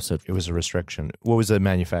check of the episode. It was a restriction. What was the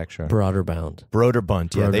manufacturer? Broaderbound.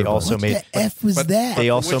 Broderbund. Yeah, they Broderbund. also What made. the F was but- that? They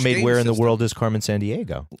also Which made game Where in the system? World is Carmen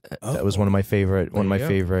Sandiego. Oh. That was one of my favorite. One of my There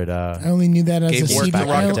you go. favorite. I only knew that as Gave a work CD. to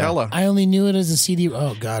Rockapella. I only knew it as a CD.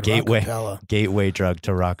 Oh God, Gateway. Rockapella. Gateway drug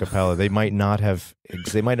to Rockapella. They might not have.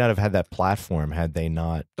 They might not have had that platform had they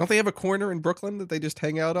not. Don't they have a corner in Brooklyn that they just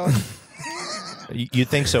hang out on? You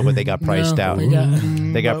think so, but they got priced No, out. we got-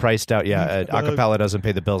 They got priced out. Yeah, Acapella doesn't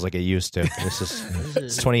pay the bills like it used to.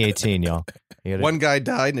 It's 2018, y'all. You gotta- One guy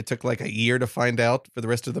died, and it took like a year to find out for the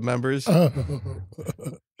rest of the members.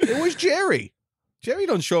 It was Jerry. Jerry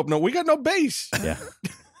don't show up. No, we got no bass. Yeah.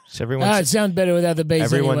 So everyone. it sounds better without the bass.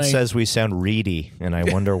 Everyone anyway. says we sound reedy, and I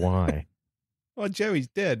wonder why. Well, Jerry's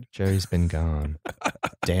dead. Jerry's been gone.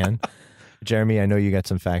 Dan, Jeremy, I know you got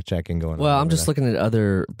some fact checking going on. Well, I'm over just there. looking at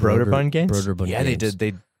other Broderbund games. Broderbund Yeah, they games. did.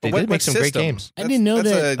 They But did make what some great system? games. I didn't know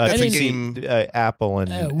that- That's I a didn't- game. Apple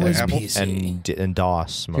and It was Apple PC. and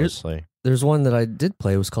DOS mostly. There's one that I did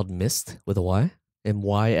play. It was called Myst with a Y.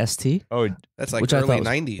 MYST. Oh, That's like Which I early thought was-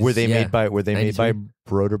 90s. were they Yeah. made by 93.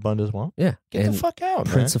 Broderbund as well? Yeah. Get and the fuck out,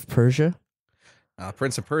 Prince man. of Persia.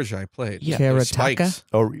 Prince of Persia? I played. Yeah. Those Karateka? spikes.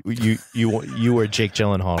 Oh, you were Jake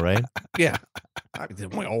Gyllenhaal, right? Yeah.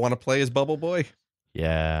 Didn't we all want to play as Bubble Boy?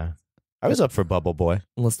 Yeah, I was up for Bubble Boy.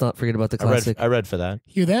 And let's not forget about the classic I read for that.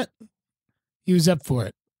 Hear that? He was up for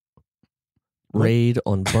it. Raid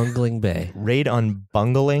on Bungling Bay. Raid on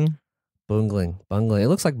Bungling. Bungling. It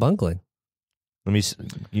looks like bungling. Let me.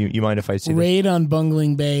 You mind if I see Raid on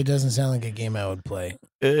Bungling Bay doesn't sound like a game I would play.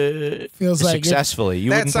 this? Feels like Successfully. You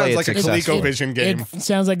that wouldn't play sounds it like a successfully. ColecoVision game. It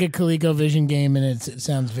sounds like a ColecoVision game, and it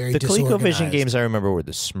sounds very The disorganized. ColecoVision games I remember were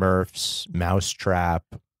the Smurfs, Mousetrap,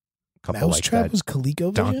 a couple Mousetrap like that. was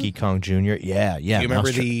ColecoVision. Donkey Kong Jr. Yeah. Do you remember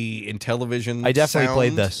Mousetrap. the Intellivision? I definitely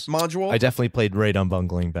played sound this. module. I definitely played Raid on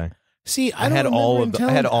Bungling Bay. See, I had all of them.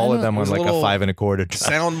 I had all of them on There's a like a little 5 1/4 drive.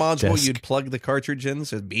 sound module. Disc. You'd plug the cartridge in.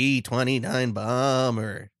 So B-29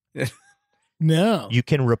 bomber. No. You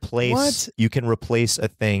can replace What? a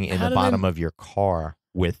thing in How the did bottom of your car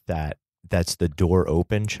with that. That's the door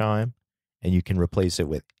open chime, and you can replace it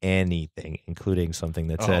with anything, including something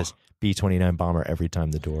that says B-29 bomber every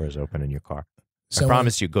time the door is open in your car. I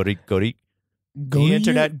promise you. Go to the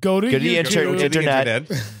internet. Go to the YouTube. internet.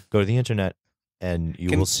 Go to the internet, and you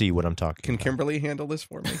Can- will see what I'm talking Can about. Kimberly handle this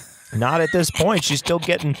for me? Not at this point. She's still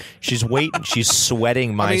getting. She's waiting. She's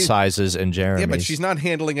sweating my I mean, sizes and Jeremy's. Yeah, but she's not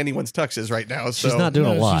handling anyone's tuxes right now. So She's not doing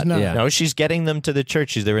No, a she's lot. not. Yeah. No, she's getting them to the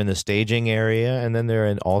church. They're in the staging area, and then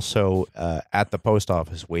they're also at the post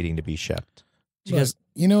office waiting to be shipped. You guys,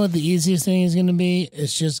 You know what the easiest thing is going to be?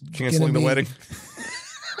 It's just canceling gonna the be- wedding.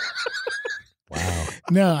 Wow.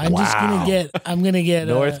 No, I'm just Wow. gonna get. I'm gonna get.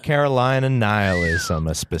 North Carolina nihilism,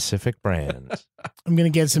 a specific brand. I'm gonna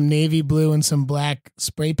get some navy blue and some black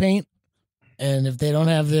spray paint. And if they don't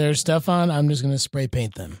have their stuff on, I'm just gonna spray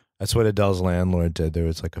paint them. That's what Adele's landlord did. There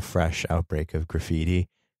was like a fresh outbreak of graffiti,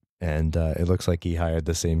 and it looks like he hired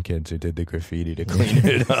the same kids who did the graffiti to clean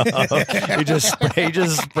it up. he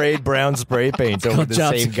just sprayed brown spray paint over called the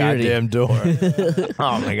job same security. goddamn door.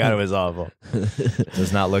 Oh my god, it was awful.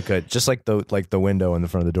 Does not look good. Just like the window in the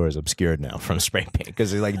front of the door is obscured now from spray paint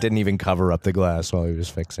because he didn't even cover up the glass while he was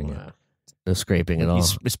fixing it. Wow. No scraping at He all.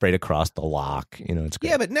 sprayed across the lock. It's great.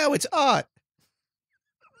 Yeah, but now it's art.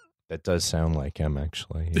 That does sound like him,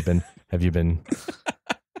 actually. Have you been?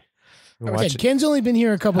 We're Yeah, Ken's only been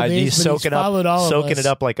here a couple days, he's but he's followed all of us. soaking it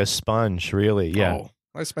up like a sponge, really. Yeah. Oh,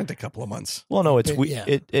 I spent a couple of months. Well, no, But, yeah.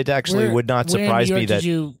 it actually would not Where in surprise New me York that did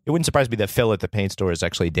you? it wouldn't surprise me that Phil at the paint store is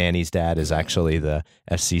actually Danny's dad, is actually the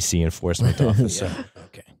FCC enforcement officer. Yeah,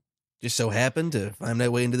 okay. Just so happened to find my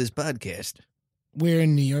way into this podcast. Where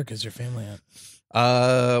in New York is your family at?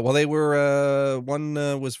 Well, they were one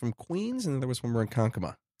was from Queens, and the other was from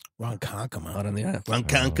Ronkonkoma, Ronkonkoma. out on the island. Oh,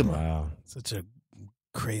 Ronkonkoma, wow. Such a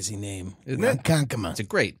crazy name. Isn't it? Ronkonkoma. It's a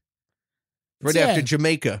great. Right Yeah. after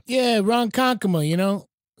Jamaica. Yeah, Ronkonkoma. You know,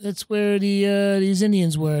 that's where these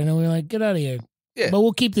Indians were, and we were like, get out of here. Yeah. But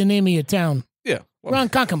we'll keep the name of your town, Yeah. Well,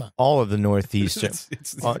 Ronkonkoma. All of the Northeast. it's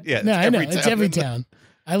yeah. No, I know every it's town. every town.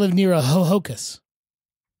 I live near a Hohokus.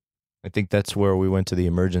 I think that's where we went to the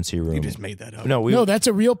emergency room. You just made that up. No, No, that's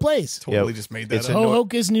a real place. Totally just made that it's up. in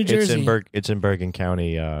Hohokus, New Jersey. It's in Bergen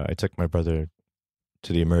County. I took my brother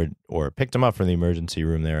to the picked him up from the emergency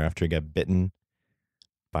room there after he got bitten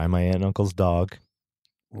by my aunt and uncle's dog.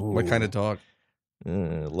 What kind of dog?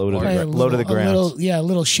 Low to Probably the ground. A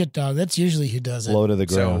little shit dog. That's usually who does it. Low to the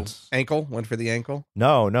ground. So ankle went for the ankle.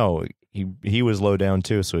 No, he was low down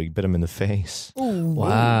too, so he bit him in the face. Ooh.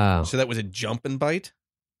 Wow. So that was a jump and bite.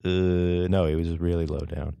 No, he was really low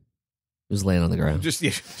down. He was laying on the ground.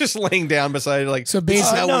 Just laying down beside like. So this is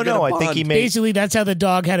basically, how no, we're gonna I think he bond. made. Basically, that's how the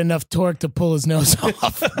dog had enough torque to pull his nose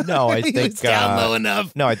off. No, I He think was down low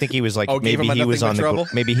enough. No, I think he was like Oh, gave maybe him a he was nothing on but the trouble?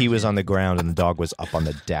 maybe he was on the ground and the dog was up on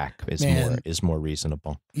the deck. Man. Is more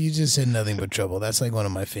reasonable. You just said nothing but trouble. That's like one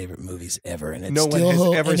of my favorite movies ever, and it No one still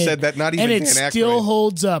has ever and said it, that. Not even and it Dan still Aykroyd.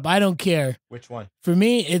 holds up. I don't care. Which one? For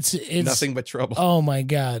me, it's Nothing but trouble. Oh my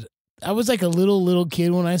god. I was like a little kid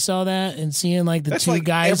when I saw that and seeing like the That's two like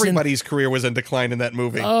guys. everybody's career was in decline in that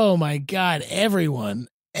movie. Oh my god, everyone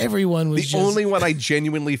was The just only one I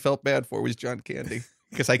genuinely felt bad for was John Candy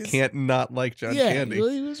because I can't not like John Candy.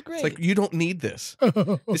 He was great. It's like you don't need this.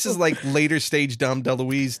 This is like later stage Dom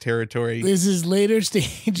DeLuise territory. This is later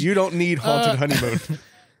stage. You don't need Haunted Honeymoon.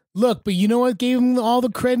 Look, but you know what gave him all the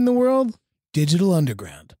cred in the world? Digital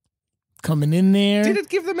Underground. Coming in there. Did it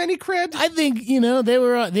give them any cred? I think,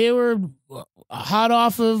 they were hot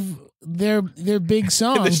off of their big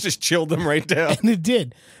song. This just chilled them right down. And it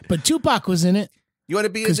did. But Tupac was in it You want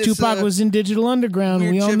to be in because this Tupac was in Digital Underground.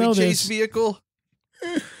 weird We all Chevy know Chase this. vehicle?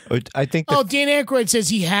 I think Oh, Dan Aykroyd says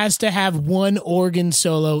he has to have one organ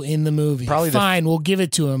solo in the movie. Probably Fine, we'll give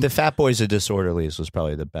it to him. the Fat Boys of Disorderlies was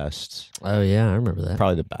probably the best. Oh yeah, I remember that.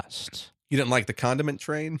 Probably the best. You didn't like the condiment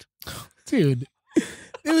train? Dude.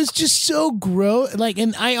 It was just so gross. Like,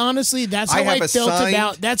 and I honestly, that's how I have I a felt signed-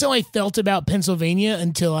 about. That's how I felt about Pennsylvania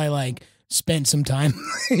until I like spent some time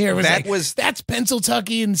here. It was That like, was- that's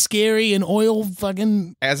Pennsylvania and scary and oil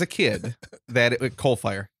fucking. As a kid, coal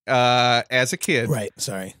fire. As a kid, Right.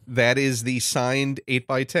 Sorry. that is the signed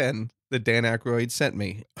 8x10 that Dan Aykroyd sent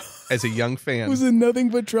me as a young fan. Was it nothing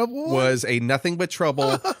but trouble? Was a nothing but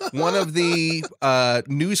trouble. One of the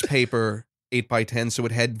newspaper 8x10, so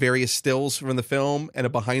it had various stills from the film and a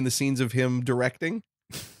behind the scenes of him directing.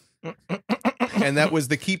 And that was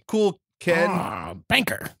the Keep Cool, Ken.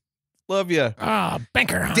 Banker. Love you.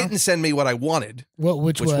 Banker. Huh? Didn't send me what I wanted,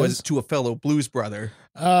 Which which was to a fellow blues brother.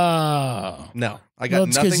 Oh. No, I Well, got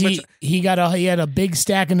it's because nothing but. he had a big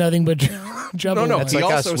stack of nothing but trouble. No, It's He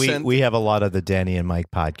like us. also We sent- we have a lot of the Danny and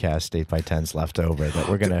Mike podcast 8x10s left over that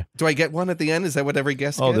we're gonna. Do I get one at the end? Is that what every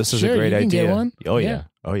guest Oh, gets? this is Sure, a great you can get idea. one. Oh Yeah. yeah.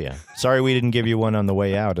 Oh yeah. Sorry we didn't give you one on the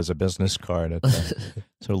way out as a business card at the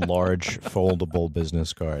so large foldable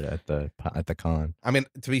business card at the con. I mean,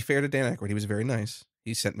 to be fair to Dan Aykroyd, he was very nice.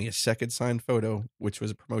 He sent me a second signed photo, which was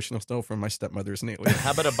a promotional still from my stepmother's Nate Lee. How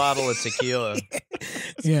about a bottle of tequila?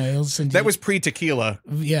 Yeah, he'll send you. That was pre-tequila.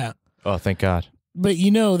 Yeah. Oh, thank God. But you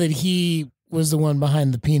know that he was the one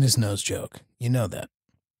behind the penis nose joke. You know that.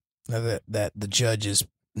 That the judge's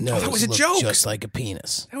nose that was a looked joke. just like a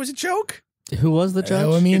penis. That was a joke. Who was the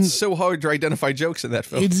judge? I mean, It's so hard to identify jokes in that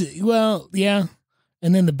film. yeah.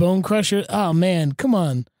 And then the Bone Crusher. Oh man, come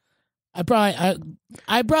on. I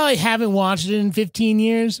probably haven't watched it in 15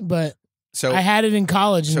 years, but So, I had it in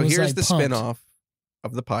college. And so was here's like the pumped. spin-off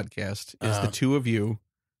of the podcast is the two of you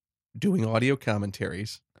doing audio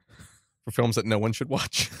commentaries for films that no one should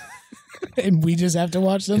watch. and we just have to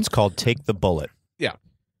watch them. It's called Take the Bullet.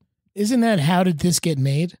 Isn't that How Did This Get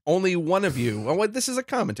Made? Only one of you. Oh, this is a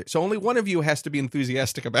commentary. So only one of you has to be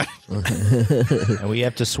enthusiastic about it. And we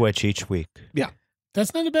have to switch each week.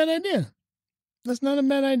 That's not a bad idea. That's not a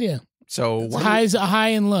bad idea. So It's high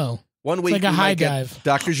and low. one week like a we high might get dive.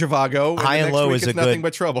 Dr. Zhivago. High the and next low week is it's a nothing good-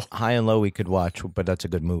 but trouble. High and low we could watch, but that's a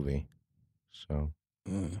good movie. So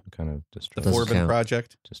kind of The Doesn't Forbin count.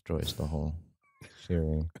 Project. destroys the whole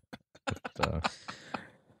series. But,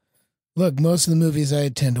 Look, most of the movies I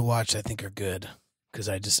tend to watch, I think, are good because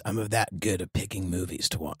I'm that good at picking movies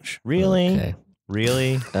to watch. Really? Okay.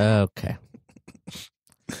 Really? Okay.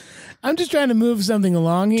 I'm just trying to move something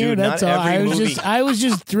along here. Dude, That's not all. every I was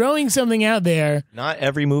just throwing something out there. Not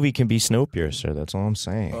every movie can be Snowpiercer. That's all I'm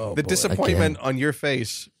saying. Oh, The boy. disappointment on your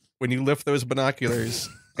face when you lift those binoculars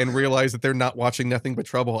and realize that they're not watching Nothing But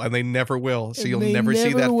Trouble, and they never will. So And you'll they never see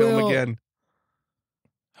never that will. film again.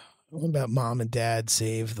 What about Mom and Dad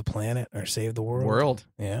Save the Planet or Save the World?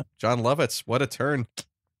 Yeah. John Lovitz, what a turn.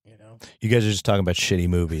 You know. You guys are just talking about shitty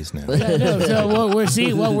movies now. Yeah, no,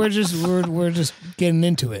 so we're just getting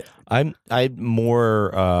into it. I'm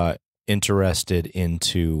more interested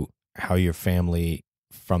into how your family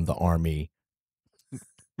from the Army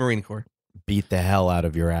Marine Corps. beat the hell out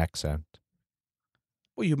of your accent.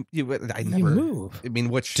 Well, I You never move. I mean,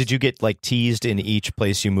 which Did you get like teased in each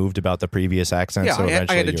place you moved about the previous accent? yeah, so I had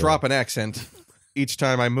eventually to you were- drop an accent each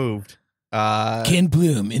time I moved. Ken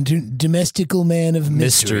Plume, domestical man of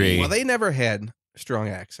mystery. Well, they never had strong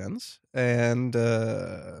accents, and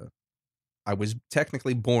I was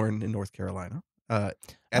technically born in North Carolina. At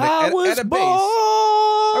a base.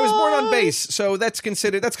 I was born on base, so that's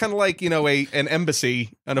considered. That's kind of like an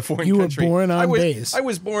embassy in a foreign You were country. born on base. I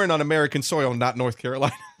was born on American soil, not North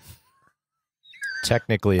Carolina.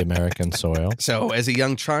 Technically American soil. So as a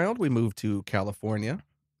young child, we moved to California.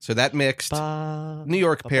 So that mixed New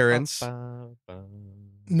York parents,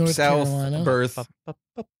 North South Carolina. birth,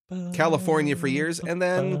 California for years, and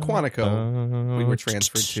then Quantico. We were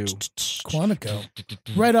transferred to Quantico.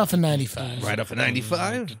 Right off of 95. right off of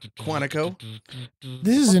 95. Quantico.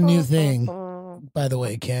 This is a new thing, by the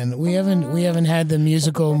way, Ken. We haven't had the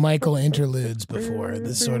musical Michael interludes before.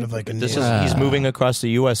 This is sort of like a This new. is he's moving across the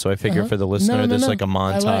U.S., so I figure for the listener, No, there's no. like a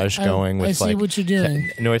montage going I with see like what you're doing.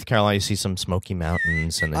 North Carolina. You see some Smoky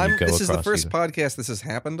Mountains, and then you go This across. is the first podcast this has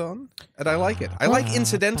happened on, and I like it. I like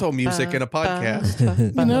incidental music in a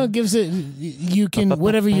podcast. You know, it gives it. You can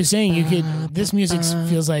whatever you're saying. You could. This music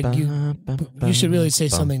feels like you. You should really say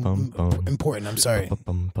something important. I'm sorry.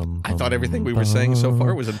 I thought everything we were saying so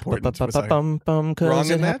far was important. Was I wrong Because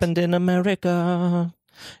in it that? happened in America.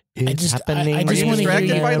 It's just- happening. I Are just you wanna hear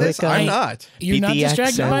distracted you. by this? I'm not. You're Beat not the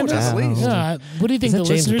distracted by accent this. out. Yeah. What do you think Is the that James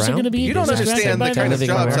listeners are Brown? going to be? You don't distracted understand by the kind of this?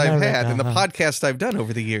 jobs I've America. had and the podcasts I've done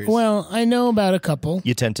over the years. Well, I know about a couple.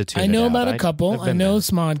 You tend to tune I know it out. about a couple. I've I been know there.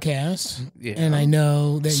 Smodcast, Yeah. and I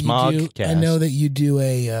know that you do. I Smogcast. know that you do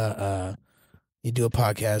a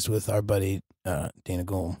podcast with our buddy Dana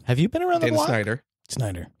Gould Have you been around the Dan block? Snyder.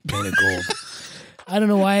 Snyder. Dana Gould. I don't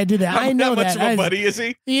know why I did that. I know How much that. of a buddy is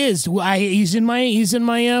he? He is. He's in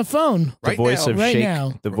my phone. The Right voice now. of Right Shake.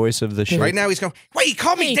 now. The voice of the Shake. Right now he's going, wait, you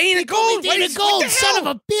called me Hey, Dana they call Gold? me Dana Gold, son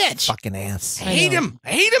of a bitch. Fucking ass. I hate him. I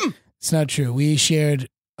hate him. It's not true. We shared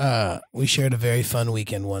a very fun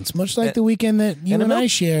weekend once, much like the weekend that you and I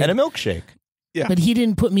shared. And a milkshake. Yeah. But he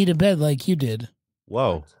didn't put me to bed like you did.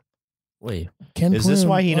 Whoa. Wait. Ken Is this Plume,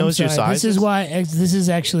 why he I'm knows your sorry. sizes? This is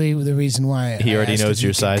actually the reason why He I already asked knows if you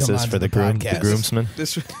your could come sizes onto for the podcast. groomsman.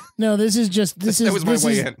 This No, this is just that was my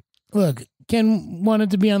way in. Look, Ken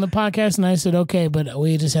wanted to be on the podcast, and I said okay, but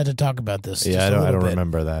we just had to talk about this. Yeah, just I a don't little bit.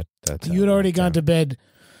 remember that. You had already gone to bed.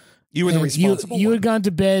 You were the and responsible You one. had gone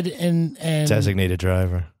to bed, and designated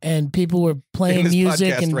driver. and people were In playing this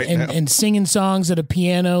music podcast and, right and, now. and singing songs at a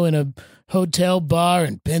piano in a hotel bar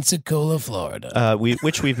in Pensacola, Florida.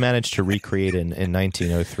 Which we've managed to recreate in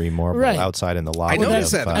 1903 Marble Right. outside in the lobby. I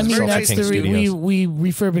noticed of, that. I mean, Very that's nice the Studios. we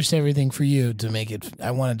refurbished everything for you to make it.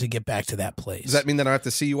 I wanted to get back to that place. Does that mean that I have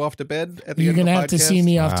to see you off to bed at the You're end of gonna the have to podcast? see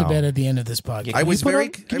me off to Wow. bed at the end of this podcast. I was very.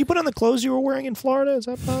 Can you put on the clothes you were wearing in Florida? Is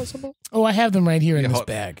that possible? Oh, I have them right here in Yeah, this hold-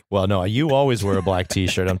 bag. Well, no. You always wear a black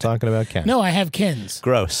T-shirt. I'm talking about Ken. No, I have Ken's.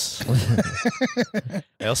 Gross.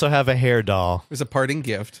 I also have a hair doll. It was a parting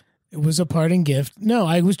gift. It was a parting gift. No,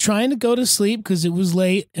 I was trying to go to sleep because it was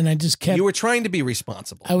late, and I just kept. You were trying to be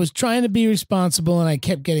responsible. I was trying to be responsible, and I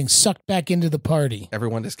kept getting sucked back into the party.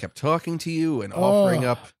 Everyone just kept talking to you and offering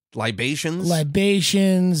up libations.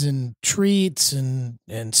 Libations and treats and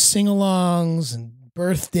sing-alongs and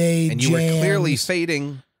birthday and you were jams. clearly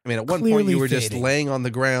fading. I mean, at one point Clearly you were just fading. laying on the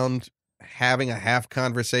ground having a half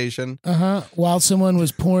conversation. While someone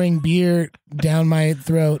was pouring beer down my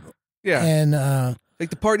throat, Yeah. and Like,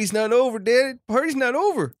 the party's not over, Daddy. The party's not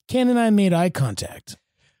over. Ken and I made eye contact.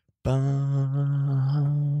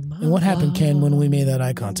 And what happened, Ken, when we made that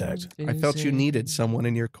eye contact? I felt you needed someone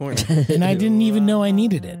in your corner. And I didn't even know I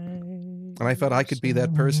needed it. And I thought I could be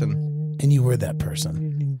that person. And you were that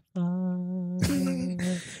person.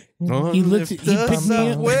 He looked- he picked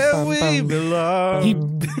me up. where we belong. He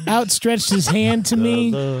outstretched his hand to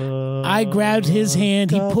me. I grabbed his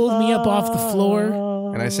hand. He pulled me up off the floor.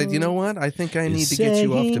 And I said, you know what? I think I need to get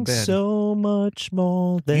you off to bed. So much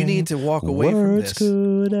more than You need to walk away from this.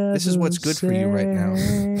 This is what's good for you right now.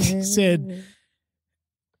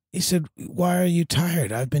 He said, why are you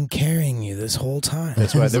tired? I've been carrying you this whole time.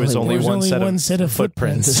 That's why there was only one set of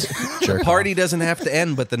footprints. The party doesn't have to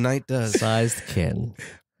end, but the night does. Sized Ken.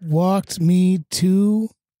 Walked me to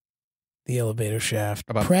the elevator shaft.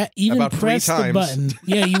 About pressed 3 the times. button.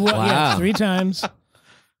 Yeah, you walked Wow. 3 times.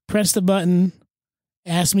 Pressed the button.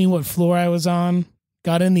 Asked me what floor I was on.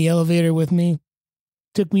 Got in the elevator with me.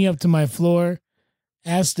 Took me up to my floor.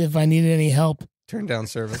 Asked if I needed any help. Turn down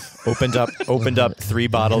service. Opened up 3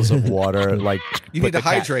 bottles of water. Like You need to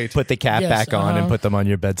hydrate. Put the cap Yes, back on and uh-huh. put them on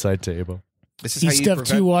your bedside table. This is He how you stuffed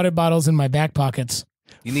 2 water bottles in my back pockets.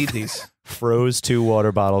 You need these. Froze 2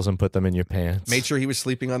 water bottles and put them in your pants. Made sure he was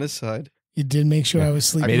sleeping on his side. You did make sure I was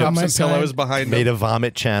I sleeping on dropped my some pillows side. behind Made him. a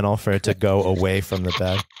vomit channel for it to go away from the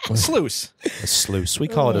bed. Sluice. A sluice. We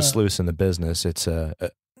call it a sluice in the business. It's a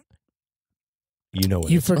you know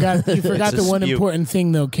what You it's forgot It's the a one spew. important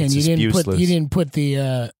thing though, Ken. It's a You spew didn't sluice. put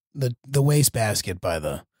the wastebasket by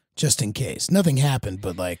the just in case. Nothing happened,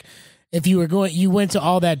 but like if you went to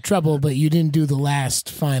all that trouble, but you didn't do the last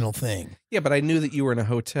final thing. Yeah, but I knew that you were in a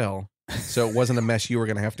hotel, so it wasn't a mess you were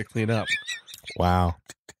going to have to clean up. Wow.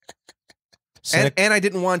 And I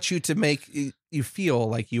didn't want you to make you feel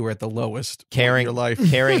like you were at the lowest point Caring, in your life.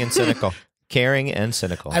 caring and cynical. Caring and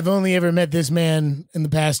cynical. I've only ever met this man in the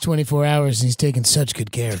past 24 hours, and he's taken such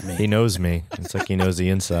good care of He me. knows me. It's like he knows the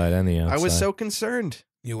inside and the outside. I was so concerned.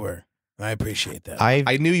 You were. I appreciate that. I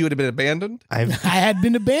I knew you would have been abandoned. I had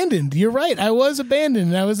been abandoned. You're right. I was abandoned.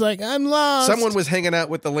 And I was like, I'm lost. Someone was hanging out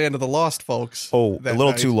with the Land of the Lost folks. a that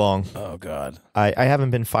little night. too long. Oh God. I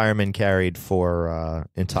haven't been fireman carried for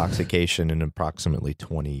intoxication in approximately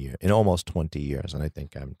 20 years, in almost 20 years, and I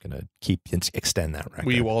think I'm gonna extend that record.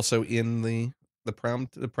 Were you also in the prom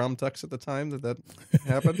tux at the time that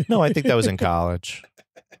happened? No, I think that was in college.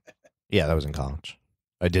 Yeah, that was in college.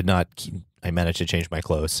 I did not. I managed to change my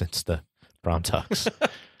clothes since the prom tux.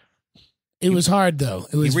 It was hard though.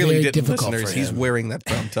 It was He really very didn't, difficult listeners. for He's him. wearing that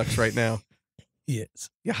prom tux right now. Yes.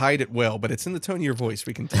 You hide it well, but it's in the tone of your voice.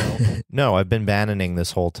 We can tell. No, I've been bannoning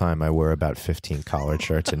this whole time. I wear about 15 collared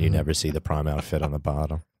shirts, and you never see the prom outfit on the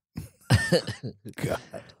bottom. God.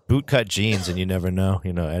 Bootcut jeans, and you never know.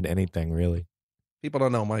 At anything really. People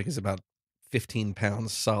don't know Mike is about 15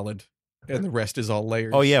 pounds solid, and the rest is all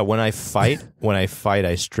layers. Oh yeah, when I fight,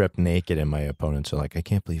 I strip naked, and my opponents are like, "I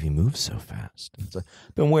can't believe he moves so fast." It's like,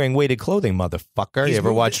 been wearing weighted clothing, motherfucker. He's You ever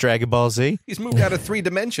moved watch it. Dragon Ball Z? He's moved out of 3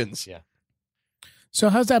 dimensions. Yeah. So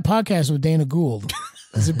how's that podcast with Dana Gould?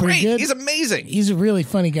 Is it pretty Great. good? He's amazing. He's a really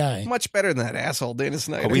funny guy. Much better than that asshole Dana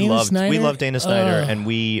Snyder. We Dana loved Snyder? Dana Snyder, Ugh. and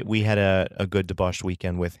we had a good debauched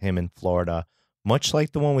weekend with him in Florida, much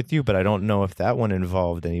like the one with you. But I don't know if that one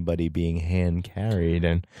involved anybody being hand carried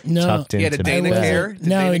and No. tucked Yeah, into did the Dana bed. care? Did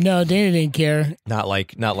No, Dana- Dana didn't care. Not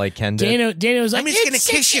like Ken did. Dana was like, I'm just going to "It's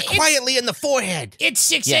kiss 6 you quietly in the forehead. It's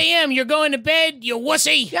 6 a.m. You're going to bed, you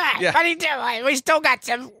wussy. Yeah. What do you do? We still got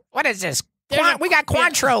some. What is this? There's a- We got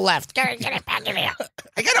Cointreau left. Get it back in here.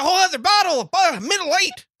 I got a whole other bottle of Middle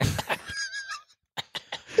Eight.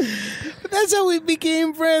 That's how we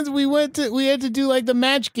became friends. We had to do like the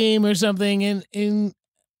match game or something in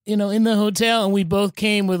the hotel, and we both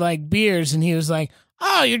came with like beers, and he was like,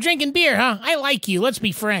 "Oh, you're drinking beer, huh? I like you. Let's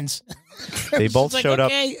be friends." They both like, showed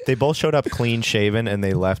okay. up. They both showed up clean shaven, and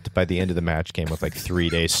they left by the end of the match game with like 3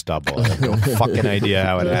 days stubble. I have no fucking idea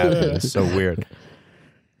how it happened. It's so weird.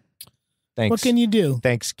 Thanks. What can you do?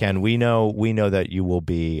 Thanks, Ken. We know that you will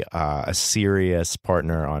be a serious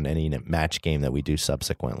partner on any match game that we do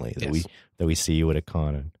subsequently. Yes. That we see you at a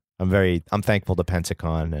con. And I'm thankful to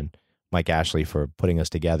Pensacon and Mike Ashley for putting us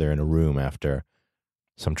together in a room after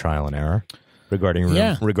some trial and error regarding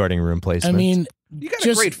room placement. I mean, You got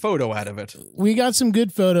Just- a great photo out of it. we got some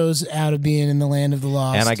good photos out of being in the land of the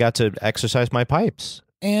lost. and I got to exercise my pipes.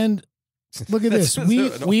 And look at That's this.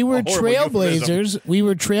 We were a horrible trailblazers. We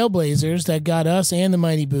were trailblazers that got us and the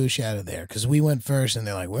Mighty Boosh out of there because we went first, and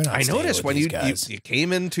they're like, "We're not." I staying noticed with when these you guys.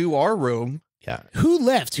 came into our room. Yeah. Who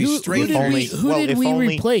left? You Who straight did only- we, who well, did if we only-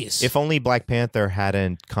 replace? If only Black Panther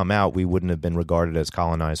hadn't come out, we wouldn't have been regarded as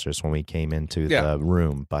colonizers when we came into Yeah. the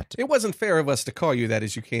room. But It wasn't fair of us to call you that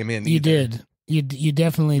as you came in. you either. did. You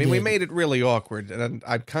definitely I mean, did. we made it really awkward, and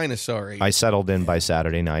I'm kind of sorry. I settled in by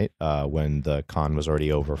Saturday night when the con was already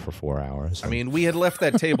over for 4 hours. I mean, we had left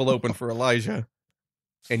that table open for Elijah,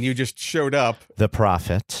 and you just showed up. the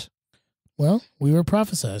prophet. Well, we were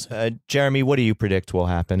prophesizing. Jeremy, what do you predict will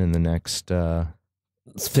happen in the next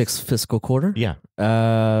Fiscal quarter. Yeah.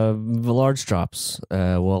 The large drops.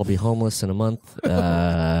 We'll all be homeless in a month.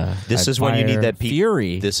 This is when you need that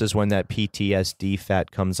fury. This is when that PTSD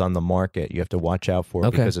fat comes on the market. You have to watch out for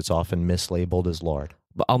it because it's often mislabeled as lard.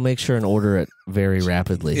 But I'll make sure and order it very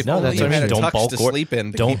rapidly. If No, only that's you what I had mean. a Don't tux bulk to or- sleep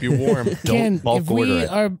in to don't- keep you warm. Ken, bulk if we order it.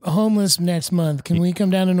 are homeless next month, can we come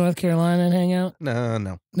down to North Carolina and hang out?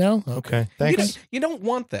 No. No? Okay, You thanks. don't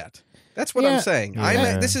want that. That's what Yeah. I'm saying.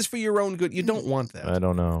 Yeah. This is for your own good. You don't want that. I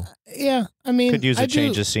don't know. Yeah, I mean, Could use a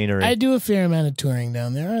change of scenery. I do a fair amount of touring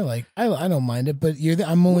down there. I don't mind it, but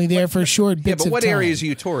I'm only there for short Yeah, bits but of what time. areas are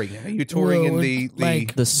you touring in? Are you touring in Well, the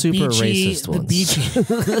like The super beachy, racist the ones.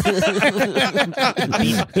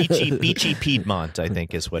 Beachy Piedmont, I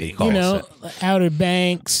think, is what he calls you know, it. Outer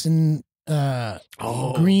Banks and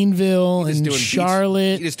Greenville You just and doing beach-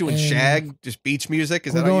 Charlotte? You just doing and shag, just beach music?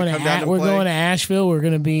 Is We're that how going you to come down and we're play? going to Asheville. We're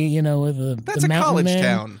going to be, with That's the a Mountain college Man.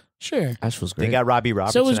 town. Sure. Asheville's They great. got Robbie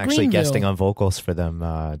Robertson was actually Greenville. guesting on vocals for them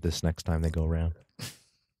this next time they go around.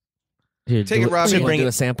 Here, Take do it, Robbie. you To wanna bring do it-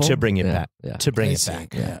 a sample to bring it Yeah, back. Yeah. To bring I it see.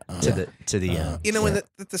 back Yeah. to the end. You know, and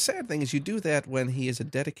the sad thing is you do that when he is a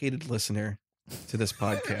dedicated listener to this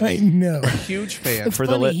podcast. I know. A huge fan. It's For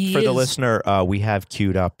funny, the he for the is- listener, we have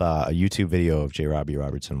queued up a YouTube video of J. Robbie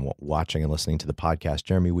Robertson watching and listening to the podcast.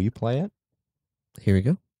 Jeremy, will you play it? Here we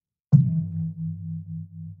go. I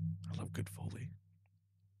love good Foley.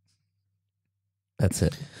 That's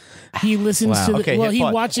it. He listens Wow. to the, Okay, well, hit he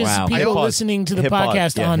pause. watches Wow. people Hit pause. listening to the Hit pause.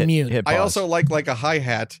 podcast Yeah, on hit- mute. hit I pause. also like a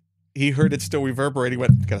hi-hat. He heard it still reverberating.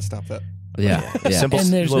 Went, gotta stop that. Yeah. Yeah. Simple,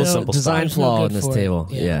 And there's little no simple Design style. flaw good on this for it. table.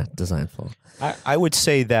 Yeah. Yeah. Design flaw. I would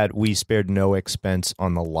say that we spared no expense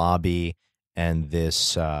on the lobby, and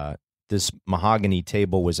this this mahogany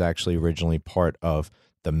table was actually originally part of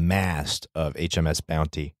the mast of HMS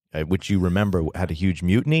Bounty, which you remember had a huge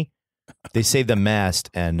mutiny. They saved the mast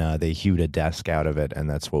and they hewed a desk out of it, and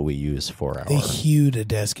that's what we use for our. They hewed a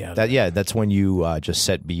desk out. That yeah, that's when you just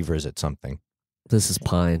set beavers at something. This is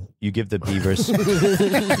pine. You give the beavers. There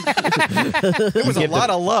was a lot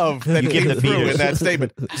of love that you give came the through beavers- in that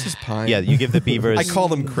statement. This is pine. Yeah, you give the beavers. I call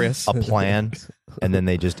them Chris. a plan, and then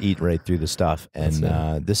they just eat right through the stuff.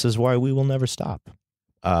 And this is why we will never stop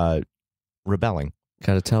rebelling.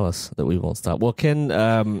 Got to tell us that we won't stop. Well, Ken,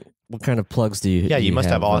 what kind of plugs do you? Yeah, do you must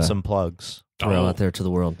have uh, awesome plugs. throw out there to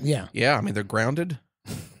the world. Yeah. Yeah, I mean they're grounded.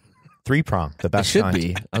 3-prong, the It best should kind.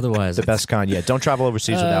 be. Otherwise, The best kind. Yeah, don't travel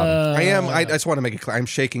overseas without them. I just want to make it clear. I'm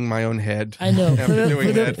shaking my own head. I know. For After the, doing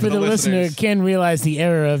for the, that for the listener, listeners. Ken realized the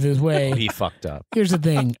error of his way. He fucked up. Here's the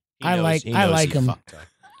thing. He I knows- like he I knows like he him. fucked up.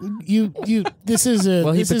 You. This is a.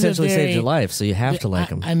 well, he this is a potentially saved very- your life, so you have to like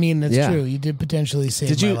him. I mean, that's Yeah. true. You did potentially save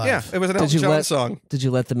Did my you- life. Yeah, it was an Did Elton you John let- song. Did you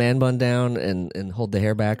let the man bun down and hold the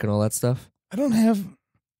hair back and all that stuff? I don't have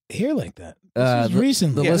hair like that. This is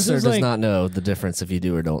recent. The This listener is does like- not know the difference if you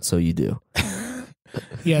do or don't, so you do.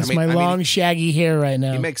 Yes, I mean- my long, shaggy hair right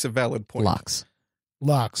now. He makes a valid point. Locks.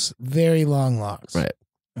 Locks, very long locks. Right.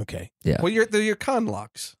 Okay. Well, they're your con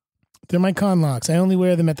locks. They're my con locks. I only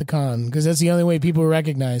wear them at the con because that's the only way people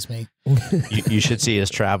recognize me. You should see his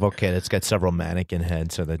travel kit. It's got several mannequin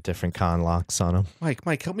heads with the different con locks on them.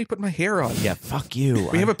 Mike, help me put my hair on. Yeah, fuck you.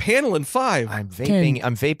 We have a panel in 5. I'm vaping.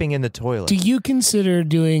 I'm vaping in the toilet. Do you consider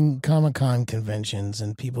doing Comic-Con conventions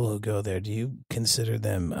and people who go there, do you consider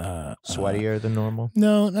them Sweatier than normal?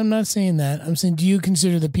 No, I'm not saying that. I'm saying, do you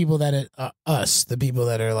consider the people that us, the people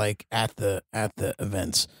that are like at the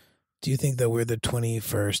events? Do you think that we're the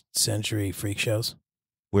 21st century freak shows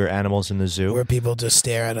We're animals in the zoo. where people just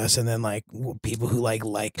stare at us and then like people who I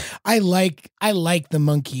like the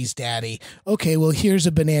monkeys, Daddy. Okay, well here's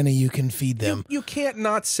a banana you can feed them. You can't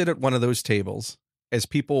not sit at one of those tables as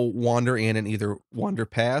people wander in and either wander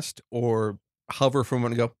past or hover from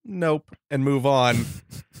one and go, nope, and move on.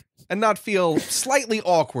 And not feel slightly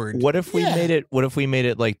awkward. What if we Yeah. made it? What if we made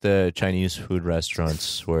it like the Chinese food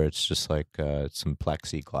restaurants, where it's just like some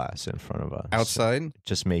plexiglass in front of us Outside?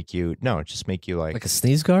 Just make you like, Like a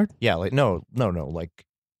sneeze guard? yeah, like no, like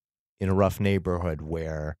in a rough neighborhood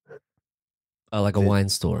where Like a wine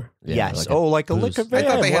store. Yeah, yes, like a a booze. liquor. I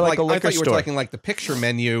thought they more had like a I liquor thought you were store. talking like the picture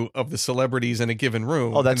menu of the celebrities in a given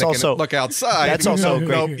room. Oh, that's and they also- can look outside. that's also great.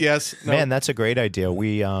 Nope, yes. Nope. Man, that's a great idea.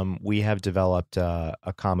 We have developed a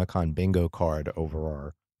Comic-Con bingo card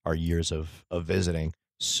over our years of visiting.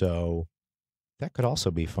 So that could also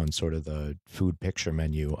be fun, sort of the food picture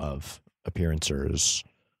menu of appearances.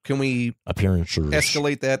 Can we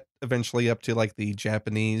escalate that eventually up to like the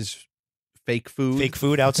Japanese fake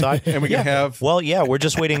food? outside. And we can have Well, yeah, we're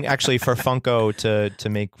just waiting actually for Funko to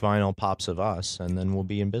make vinyl pops of us, and then we'll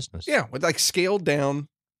be in business. with like scaled down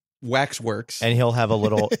waxworks. And he'll have a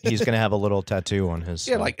little. He's going to have a little tattoo on his.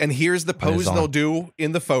 Yeah, and here's the pose arm. they'll do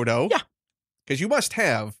in the photo. Yeah. Because you must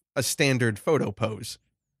have a standard photo pose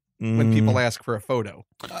when people ask for a photo.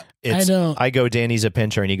 I don't. I go, Danny's a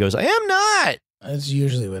pincher, and he goes, I am not. That's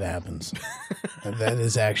usually what happens. That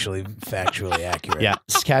is actually factually accurate. Yeah,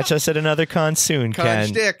 catch us at another con soon,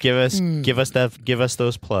 Ken. Dick. Give us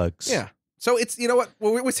those plugs. Yeah. So it's, you know what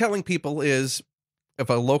we're telling people is if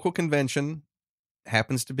a local convention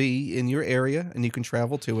happens to be in your area and you can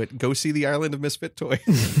travel to it, go see the Island of Misfit Toys.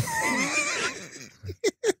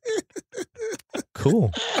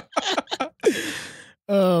 Cool.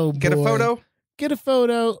 Oh, Get a boy. photo. Get a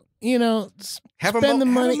photo. You know, Have spend the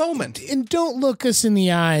money. Have a moment. And don't look us in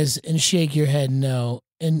the eyes and shake your head no.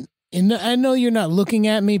 And I know you're not looking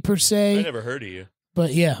at me per se. I never heard of you.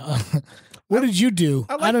 But yeah. What did you do?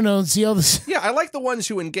 I don't know. See all this. Yeah, I like the ones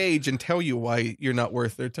who engage and tell you why you're not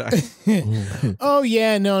worth their time. Oh,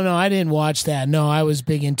 yeah. No, I didn't watch that. No, I was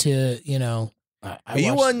big into, Are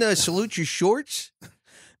you on Salute Your Shorts?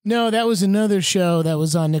 No, that was another show that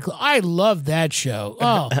was on Nickel. I love that show.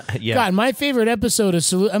 Oh, Yeah. God, my favorite episode of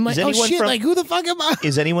Salute. I'm like, oh, anyone shit, from- like, who the fuck am I?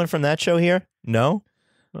 Is anyone from that show here? No?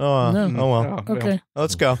 Oh, No. oh well. No. Okay.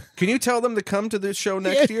 Let's go. Can you tell them to come to this show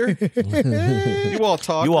next year? You all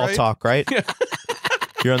talk, You all right? talk, right?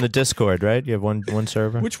 You're on the Discord, right? You have one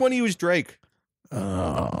server? Which one of you is Drake?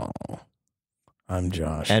 Oh, I'm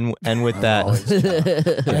Josh. And with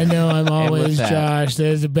that, I know I'm always that. Josh.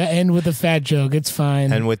 There's end with a fat joke. It's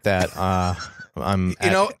fine. and with that, I'm You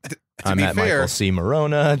know, to I'm be at fair, Michael C.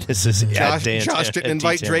 Morona. This is Josh didn't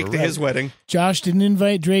invite Drake to his wedding. Josh didn't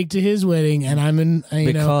invite Drake to his wedding, and I'm in.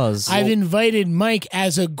 Because- I've invited Mike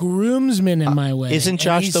as a groomsman in my wedding. isn't and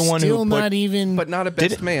Josh he's the one who still put- not even? But not a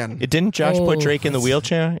best man. Didn't Josh Oh, put Drake in the that's-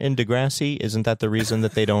 wheelchair in Degrassi? Isn't that the reason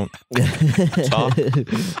that they don't talk?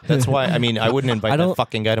 That's why. I mean, I wouldn't invite I that don't-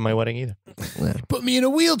 fucking guy to my wedding either. put me in a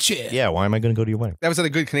wheelchair. Yeah, why am I going to go to your wedding? That was in a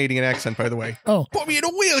good Canadian accent, by the way. Oh. Put me in a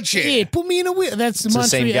wheelchair. Yeah, put me in a wheel. That's the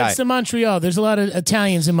same Montreal. guy. That's the Montreal. There's a lot of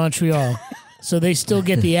Italians in Montreal, so they still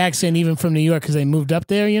get the accent even from New York because they moved up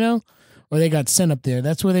there, or they got sent up there.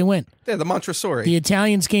 That's where they went. Yeah, the Montessori. The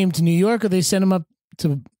Italians came to New York, or they sent them up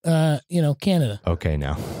to, Canada. Okay,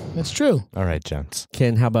 now. That's true. All right, gents.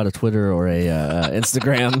 Ken, how about a Twitter or a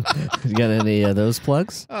Instagram? You got any of those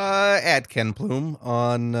plugs? At Ken Plume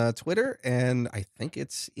on Twitter, and I think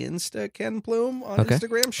it's Insta Ken Plume on Okay.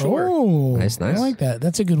 Instagram. Sure. Oh, Nice. I like that.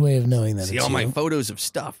 That's a good way of knowing that. See it's all my you. photos of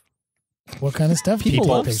stuff. What kind of stuff? People People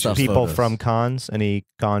love pictures. stuff. People photos. from cons? Any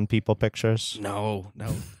con people pictures? No.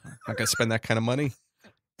 Not gonna spend that kind of money.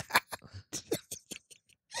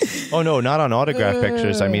 Oh, no, not on autograph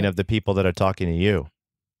pictures. I mean, of the people that are talking to you,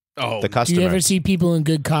 Oh, the Do customers. you ever see people in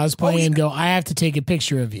good cosplay Oh, yeah. and go, "I have to take a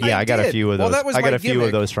picture of you"? Yeah, I got a did. few of Well, those. that was I got my a few gimmick.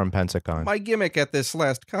 of those from Pensacon. my gimmick at this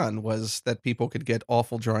last con was that people could get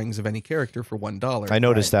awful drawings of any character for $1. I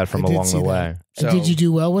noticed that from I did along see the that. way. And did you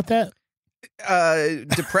do well with that?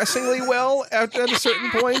 Depressingly well at a certain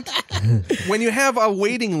point. When you have a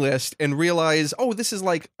waiting list and realize, oh, this is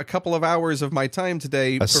like a couple of hours of my time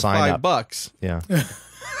today for sign up. $5. Yeah.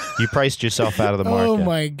 You priced yourself out of the market. Oh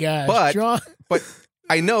my gosh! But- But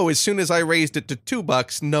I know as soon as I raised it to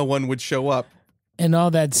 $2, no one would show up. and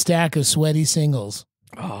all that stack of sweaty singles.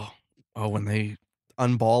 Oh, when they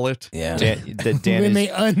unball it. Yeah. Dan when is, they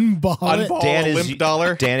unball it. Unball Dan a is- limp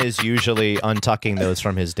dollar. Dan is usually untucking those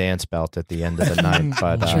from his dance belt at the end of the night.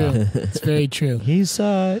 But True. It's very true. he's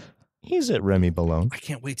at Remy Balone. I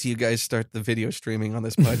can't wait till you guys start the video streaming on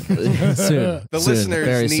this podcast. Soon. The Soon. listeners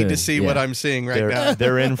Very need soon. to see Yeah. what I'm seeing right now.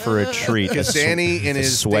 They're in for a treat. Because Danny in a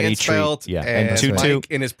his sweaty dance treat. belt Yeah. and And tutu. Mike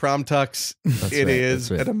in his prom tux. That's It right, is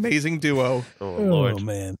that's right. an amazing duo. Oh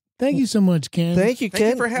man! Thank you so much, Ken. Thank you, Thank Ken.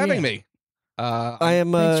 you for having Yeah. me. I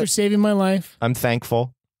am. Thanks for saving my life. I'm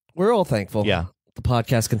thankful. We're all thankful. Yeah. The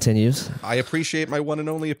podcast continues. I appreciate my one and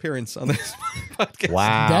only appearance on this podcast.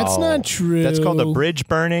 Wow. That's not true. That's called a bridge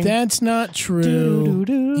burning. That's not true.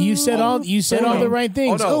 You said all the right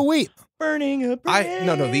things. Oh, no. Oh wait. burning a bridge.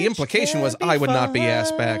 No. The implication was I would not be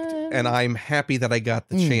asked back, and I'm happy that I got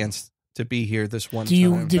the chance to be here this one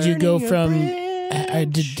time. Did you go from?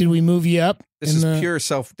 Did we move you up? This in is the- pure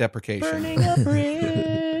self-deprecation. Burning a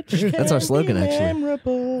bridge. That's our slogan, actually.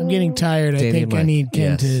 I'm getting tired. I Danny think and I Mike. need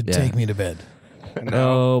Ken Yes, to yeah. take me to bed. And now,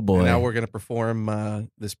 Oh boy! and now we're going to perform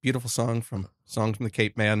this beautiful song from the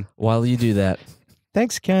Cape Man, While you do that,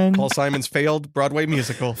 Thanks, Ken. Paul Simon's failed Broadway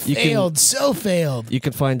musical. you Failed. So failed. You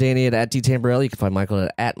can find Danny at D Tamborelli. You can find Michael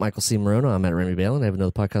at Michael C. Morona. I'm at Remy Balin. I have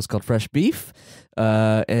another podcast called Fresh Beef.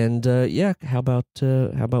 How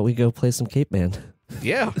about we go play some Cape Man?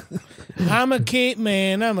 Yeah. I'm a Cape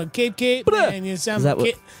man. I'm a Cape man. Yes, I'm Is that a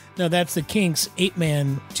Cape. No, that's the Kinks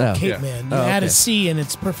 8-man to Oh. Cape Man. You Oh, add a okay. C and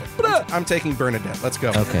it's perfect. I'm taking Bernadette. Let's go.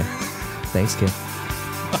 Okay. Thanks, Kim.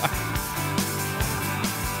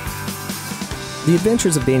 The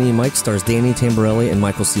Adventures of Danny and Mike stars Danny Tamborelli and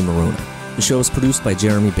Michael C. Morona. The show is produced by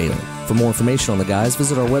Jeremy Balin. For more information on the guys,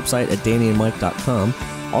 visit our website at dannyandmike.com.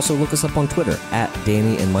 Also, look us up on Twitter at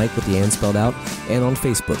Danny and Mike with the and spelled out, and on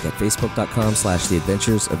Facebook at facebook.com/The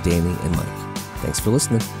Adventures of Danny and Mike. Thanks for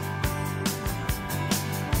listening.